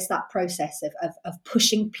 And there is that process of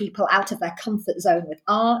pushing people out of their comfort zone with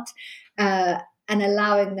art, and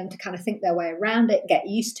allowing them to kind of think their way around it, get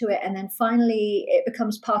used to it, and then finally it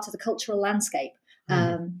becomes part of the cultural landscape.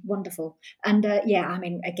 Wonderful. And yeah, I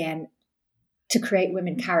mean, again, to create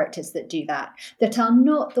women characters that are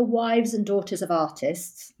not the wives and daughters of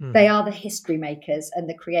artists. They are the history makers and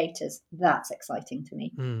the creators. That's exciting to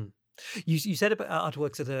me. You said about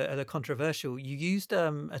artworks that are controversial. You used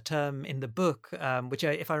a term in the book, which,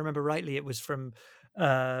 if I remember rightly, it was from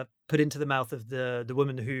put into the mouth of the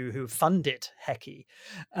woman who funded Heki,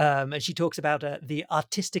 and she talks about the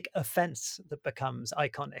artistic offense that becomes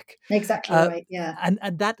iconic. Exactly right. Yeah,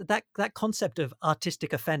 and that concept of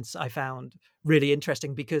artistic offense I found really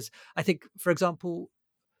interesting, because I think, for example,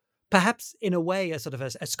 perhaps in a way, a sort of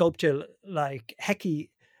a sculpture like Heki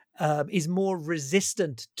is more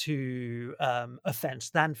resistant to offense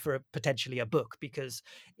than for potentially a book, because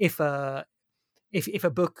if a if a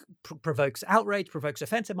book provokes outrage, provokes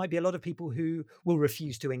offense, there might be a lot of people who will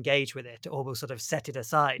refuse to engage with it or will sort of set it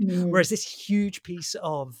aside. Whereas this huge piece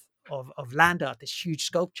of land art, this huge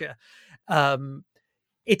sculpture, um,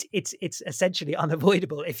 it's essentially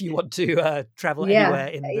unavoidable if you want to travel anywhere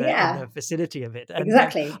in the vicinity of it. And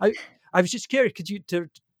exactly. I was just curious, could you to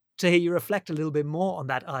hear you reflect a little bit more on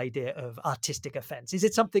that idea of artistic offense? Is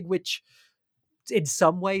it something which, in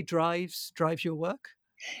some way, drives your work?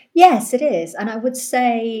 Yes, it is, and I would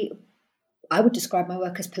say I would describe my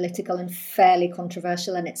work as political and fairly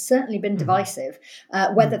controversial, and it's certainly been divisive,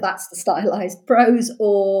 whether that's the stylized prose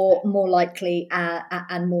or more likely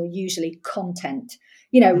and more usually content.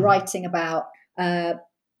 Writing about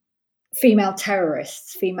female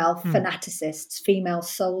terrorists, female fanaticists, female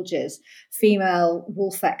soldiers, female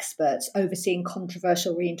wolf experts overseeing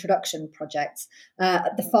controversial reintroduction projects,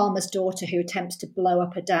 the farmer's daughter who attempts to blow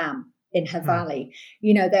up a dam in her valley.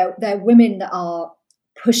 They're women that are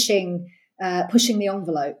pushing the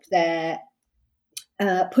envelope. They're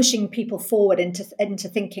pushing people forward into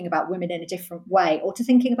thinking about women in a different way, or to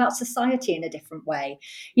thinking about society in a different way.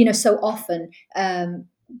 So often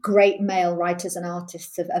great male writers and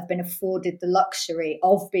artists have been afforded the luxury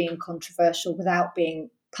of being controversial without being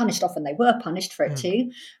punished. Often they were punished for it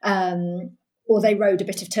too. Or they rode a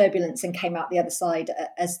bit of turbulence and came out the other side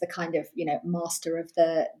as the kind of, master of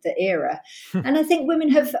the era. And I think women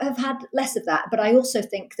have had less of that. But I also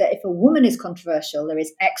think that if a woman is controversial, there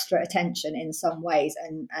is extra attention in some ways,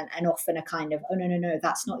 and often a kind of, oh, no,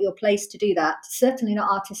 that's not your place to do that. Certainly not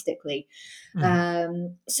artistically.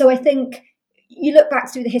 So I think you look back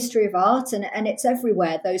through the history of art and it's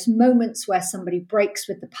everywhere. Those moments where somebody breaks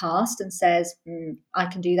with the past and says, I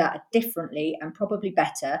can do that differently and probably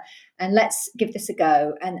better, and let's give this a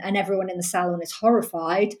go. And everyone in the salon is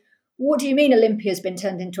horrified. What do you mean Olympia's been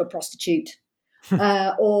turned into a prostitute?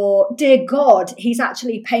 Or, dear God, he's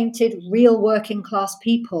actually painted real working class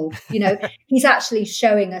people. He's actually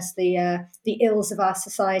showing us the ills of our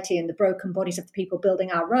society and the broken bodies of the people building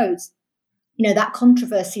our roads. That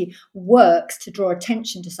controversy works to draw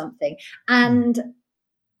attention to something and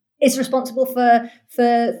is responsible for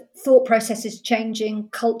thought processes changing,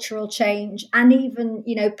 cultural change, and even,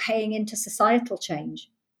 paying into societal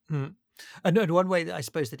change. And one way that I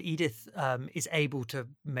suppose that Edith is able to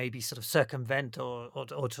maybe sort of circumvent or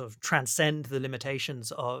sort of transcend the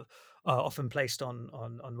limitations of often placed on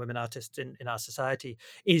women artists in our society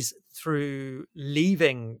is through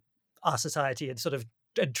leaving our society and sort of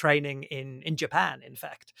and training in Japan, in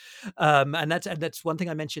fact, and that's one thing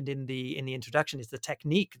I mentioned in the introduction, is the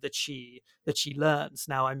technique that she learns.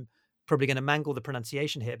 Now, I'm probably going to mangle the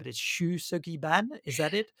pronunciation here, but it's Shusugi-ban. Is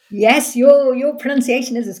that it? Yes, your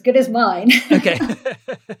pronunciation is as good as mine. Okay.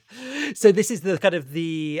 So this is the kind of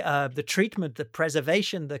the treatment, the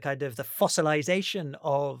preservation, the kind of the fossilization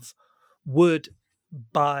of wood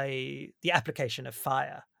by the application of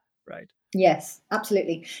fire, right? Yes,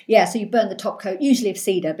 absolutely. Yeah, so you burn the top coat, usually of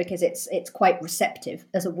cedar, because it's quite receptive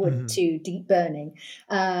as a wood to deep burning.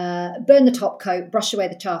 Burn the top coat, brush away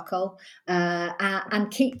the charcoal,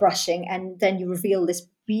 and keep brushing, and then you reveal this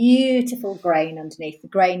beautiful grain underneath. The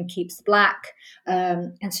grain keeps the black,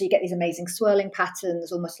 and so you get these amazing swirling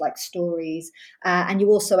patterns, almost like stories. And you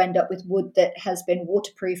also end up with wood that has been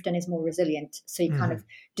waterproofed and is more resilient. So you kind of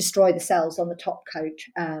destroy the cells on the top coat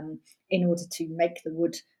in order to make the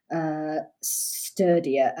wood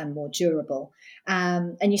sturdier and more durable.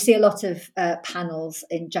 And you see a lot of panels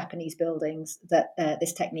in Japanese buildings that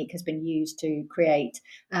this technique has been used to create,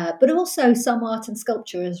 but also some art and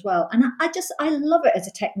sculpture as well. And I love it as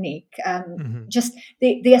a technique. Just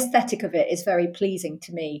the aesthetic of it is very pleasing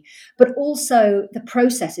to me, but also the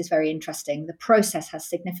process is very interesting. The process has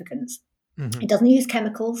significance. It doesn't use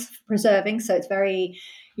chemicals for preserving, so it's very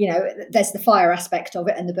there's the fire aspect of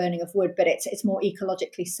it and the burning of wood, but it's more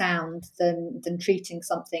ecologically sound than treating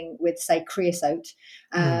something with, say, creosote,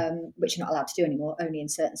 which you're not allowed to do anymore, only in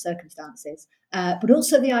certain circumstances. But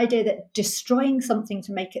also the idea that destroying something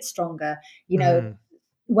to make it stronger,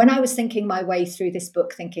 when I was thinking my way through this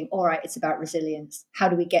book, thinking, all right, it's about resilience. How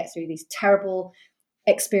do we get through these terrible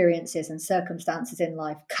experiences and circumstances in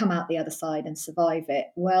life, come out the other side and survive it?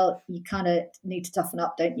 Well, you kind of need to toughen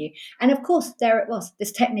up, don't you? And of course, there it was,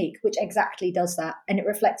 this technique, which exactly does that. And it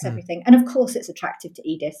reflects everything. And of course, it's attractive to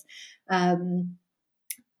Edith. And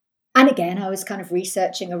again, I was kind of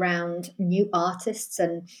researching around new artists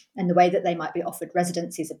and the way that they might be offered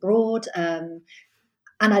residencies abroad.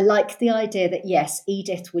 And I like the idea that, yes,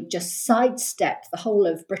 Edith would just sidestep the whole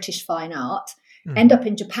of British fine art, end up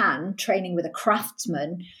in Japan training with a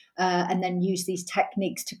craftsman, and then use these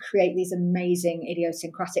techniques to create these amazing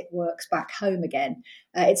idiosyncratic works back home again.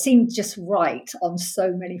 It seemed just right on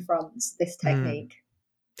so many fronts, this technique.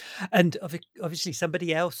 And obviously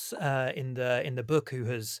somebody else in the book who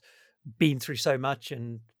has been through so much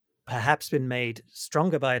and perhaps been made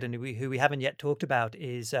stronger by it, and who we haven't yet talked about,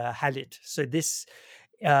 is Halit. So this,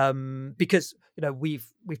 because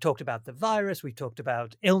we've talked about the virus, we've talked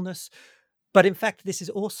about illness, but in fact this is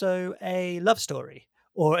also a love story,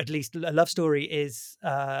 or at least a love story is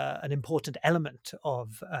an important element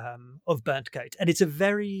of Burntcoat, and it's a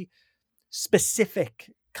very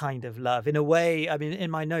specific kind of love in a way. I mean, in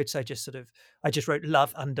my notes, I just wrote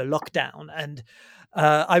love under lockdown, and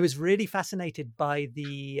I was really fascinated by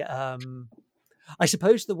the I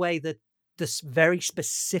suppose the way that this very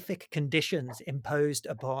specific conditions imposed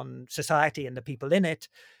upon society and the people in it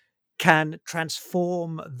can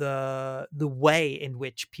transform the way in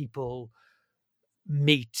which people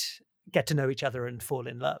meet, get to know each other, and fall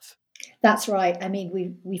in love. That's right. I mean,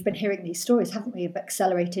 we've been hearing these stories, haven't we, of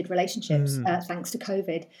accelerated relationships thanks to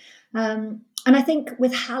COVID. And I think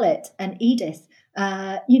with Halit and Edith,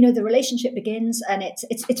 the relationship begins, and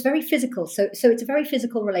it's very physical. So it's a very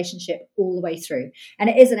physical relationship all the way through, and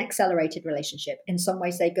it is an accelerated relationship. In some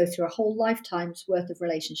ways, they go through a whole lifetime's worth of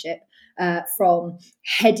relationship, from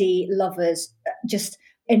heady lovers just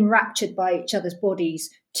enraptured by each other's bodies,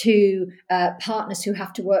 to partners who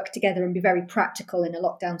have to work together and be very practical in a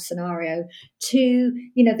lockdown scenario, to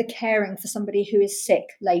the caring for somebody who is sick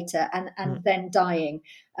later and then dying.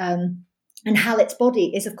 And Halit's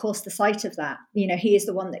body is, of course, the site of that. He is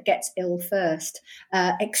the one that gets ill first,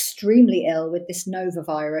 extremely ill with this Nova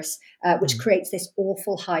virus, which creates this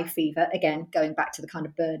awful high fever. Again, going back to the kind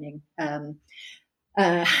of burning,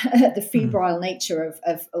 the febrile nature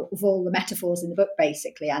of all the metaphors in the book,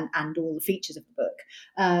 basically, and all the features of the book.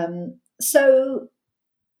 So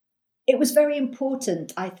it was very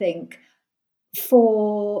important, I think,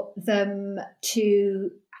 for them to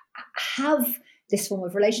have this form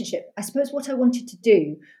of relationship. I suppose what I wanted to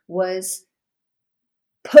do was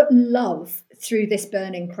put love through this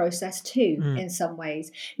burning process too, in some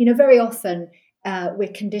ways. Very often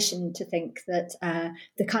we're conditioned to think that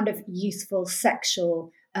the kind of youthful,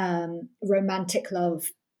 sexual, romantic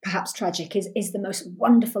love, perhaps tragic, is the most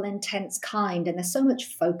wonderful, intense kind. And there's so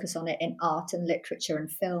much focus on it in art and literature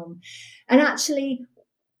and film. And actually,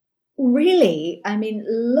 really, I mean,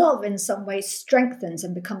 love in some ways strengthens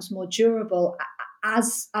and becomes more durable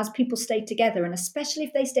as people stay together, and especially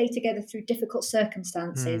if they stay together through difficult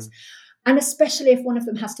circumstances, and especially if one of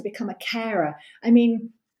them has to become a carer. I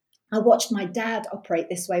mean, I watched my dad operate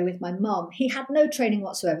this way with my mum. He had no training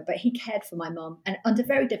whatsoever, but he cared for my mum, and under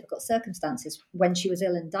very difficult circumstances when she was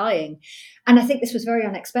ill and dying. And I think this was very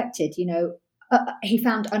unexpected. He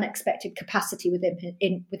found unexpected capacity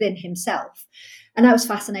within himself. And I was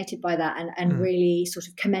fascinated by that and really sort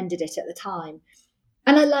of commended it at the time.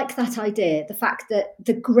 And I like that idea, the fact that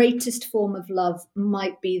the greatest form of love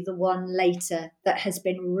might be the one later that has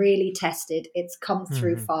been really tested. It's come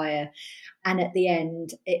through fire. And at the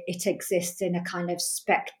end, it exists in a kind of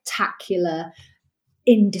spectacular,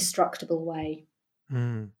 indestructible way.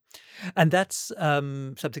 And that's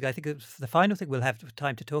something I think the final thing we'll have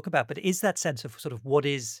time to talk about. But is that sense of sort of what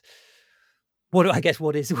is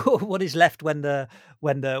left when the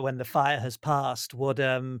fire has passed? What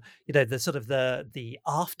the sort of the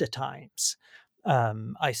after times,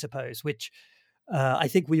 I suppose, which I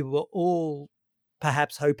think we were all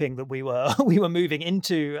perhaps hoping that we were moving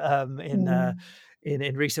into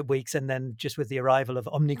in recent weeks, and then just with the arrival of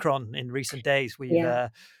Omicron in recent days,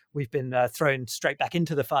 we've been thrown straight back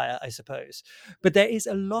into the fire, I suppose. But there is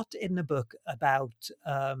a lot in the book about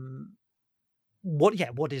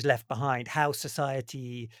what is left behind, how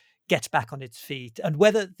society gets back on its feet, and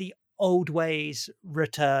whether the old ways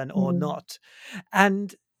return or not.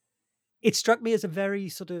 And it struck me as a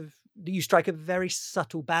very you strike a very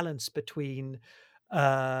subtle balance between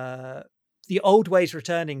the old ways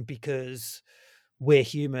returning because we're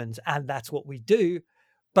humans and that's what we do,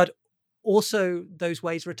 but also those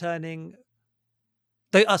ways returning,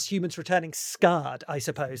 us humans returning scarred, I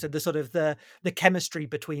suppose, and the chemistry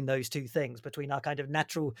between those two things, between our kind of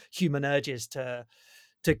natural human urges to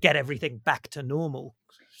get everything back to normal,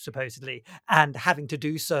 supposedly, and having to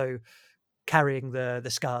do so carrying the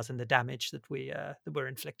scars and the damage that were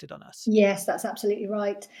inflicted on us. Yes, that's absolutely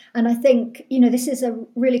right. And I think, this is a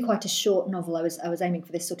really quite a short novel. I was aiming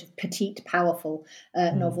for this sort of petite, powerful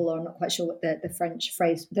novel, or I'm not quite sure what the French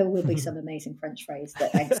phrase, there will be some amazing French phrase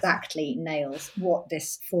that exactly nails what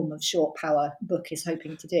this form of short power book is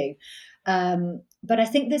hoping to do. But I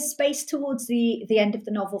think there's space towards the end of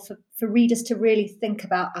the novel for readers to really think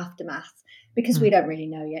about aftermath, because we don't really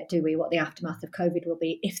know yet, do we, what the aftermath of COVID will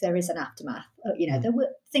be, if there is an aftermath.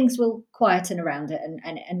 Things will quieten around it,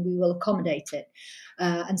 and we will accommodate it,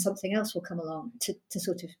 and something else will come along to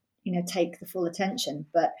sort of take the full attention.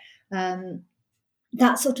 But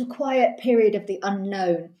that sort of quiet period of the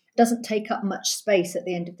unknown doesn't take up much space at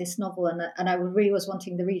the end of this novel, and I really was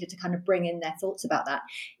wanting the reader to kind of bring in their thoughts about that.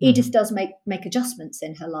 Edith does make adjustments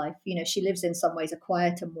in her life. She lives in some ways a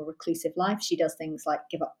quieter, more reclusive life. She does things like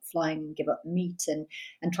give up flying and give up meat,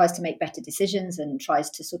 and tries to make better decisions, and tries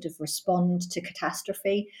to sort of respond to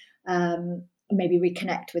catastrophe, maybe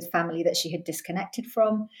reconnect with family that she had disconnected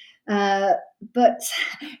from. But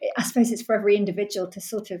I suppose it's for every individual to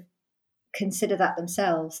sort of consider that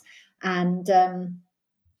themselves. And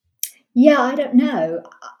I don't know.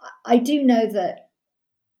 I do know that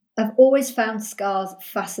I've always found scars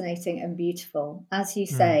fascinating and beautiful. As you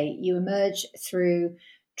say, you emerge through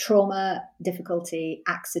trauma, difficulty,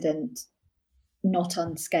 accident, not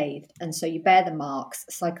unscathed. And so you bear the marks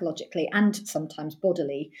psychologically and sometimes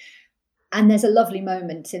bodily. And there's a lovely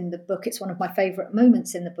moment in the book. It's one of my favourite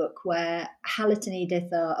moments in the book, where Hallett and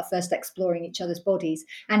Edith are first exploring each other's bodies.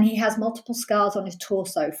 And he has multiple scars on his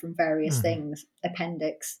torso from various things,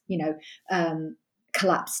 appendix,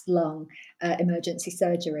 collapsed lung, emergency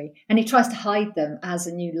surgery. And he tries to hide them as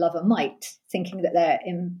a new lover might, thinking that they're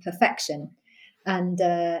imperfection and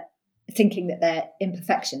thinking that they're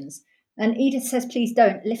imperfections. And Edith says, please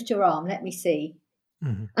don't, lift your arm, let me see.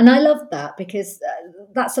 And I love that, because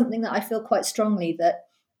that's something that I feel quite strongly, that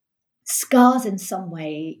scars in some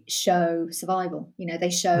way show survival. They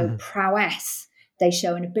show prowess. They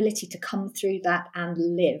show an ability to come through that and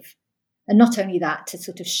live. And not only that, to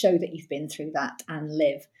sort of show that you've been through that and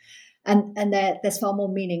live. And there's far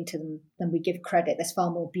more meaning to them than we give credit. There's far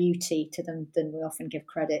more beauty to them than we often give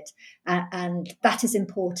credit. And that is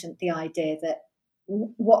important, the idea that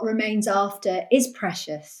what remains after is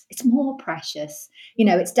precious. It's more precious.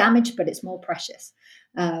 It's damaged, but it's more precious.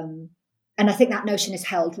 And I think that notion is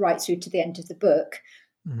held right through to the end of the book.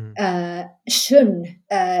 Shun,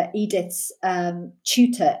 Edith's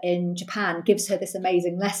tutor in Japan, gives her this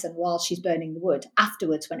amazing lesson while she's burning the wood.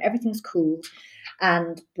 Afterwards, when everything's cooled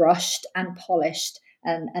and brushed and polished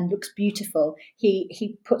and looks beautiful,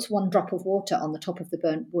 he puts one drop of water on the top of the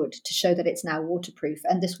burnt wood to show that it's now waterproof,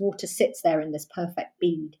 and this water sits there in this perfect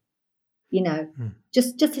bead,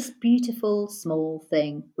 just this beautiful small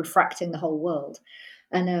thing refracting the whole world.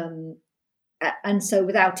 And so,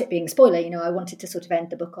 without it being a spoiler, I wanted to sort of end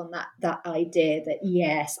the book on that idea that,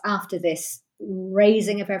 yes, after this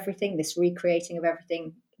raising of everything, this recreating of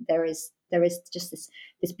everything, there is just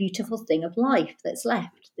this beautiful thing of life that's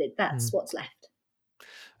left. That's what's left.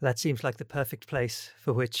 That seems like the perfect place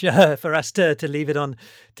for for us to leave it on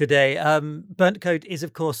today. Burntcoat is,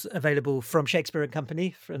 of course, available from Shakespeare and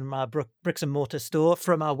Company, from our bricks and mortar store,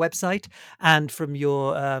 from our website, and from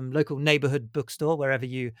your local neighbourhood bookstore, wherever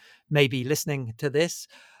you may be listening to this.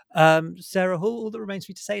 Sarah Hall, all that remains for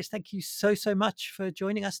me to say is thank you so much for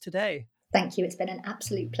joining us today. Thank you. It's been an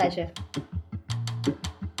absolute pleasure.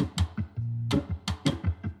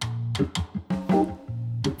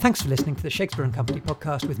 Thanks for listening to the Shakespeare and Company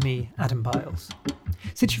podcast with me, Adam Biles.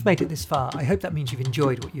 Since you've made it this far, I hope that means you've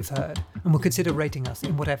enjoyed what you've heard and will consider rating us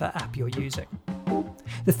in whatever app you're using.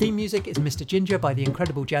 The theme music is Mr. Ginger by the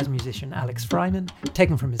incredible jazz musician Alex Fryman,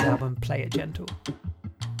 taken from his album Play It Gentle.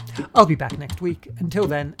 I'll be back next week. Until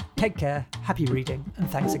then, take care, happy reading, and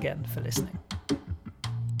thanks again for listening.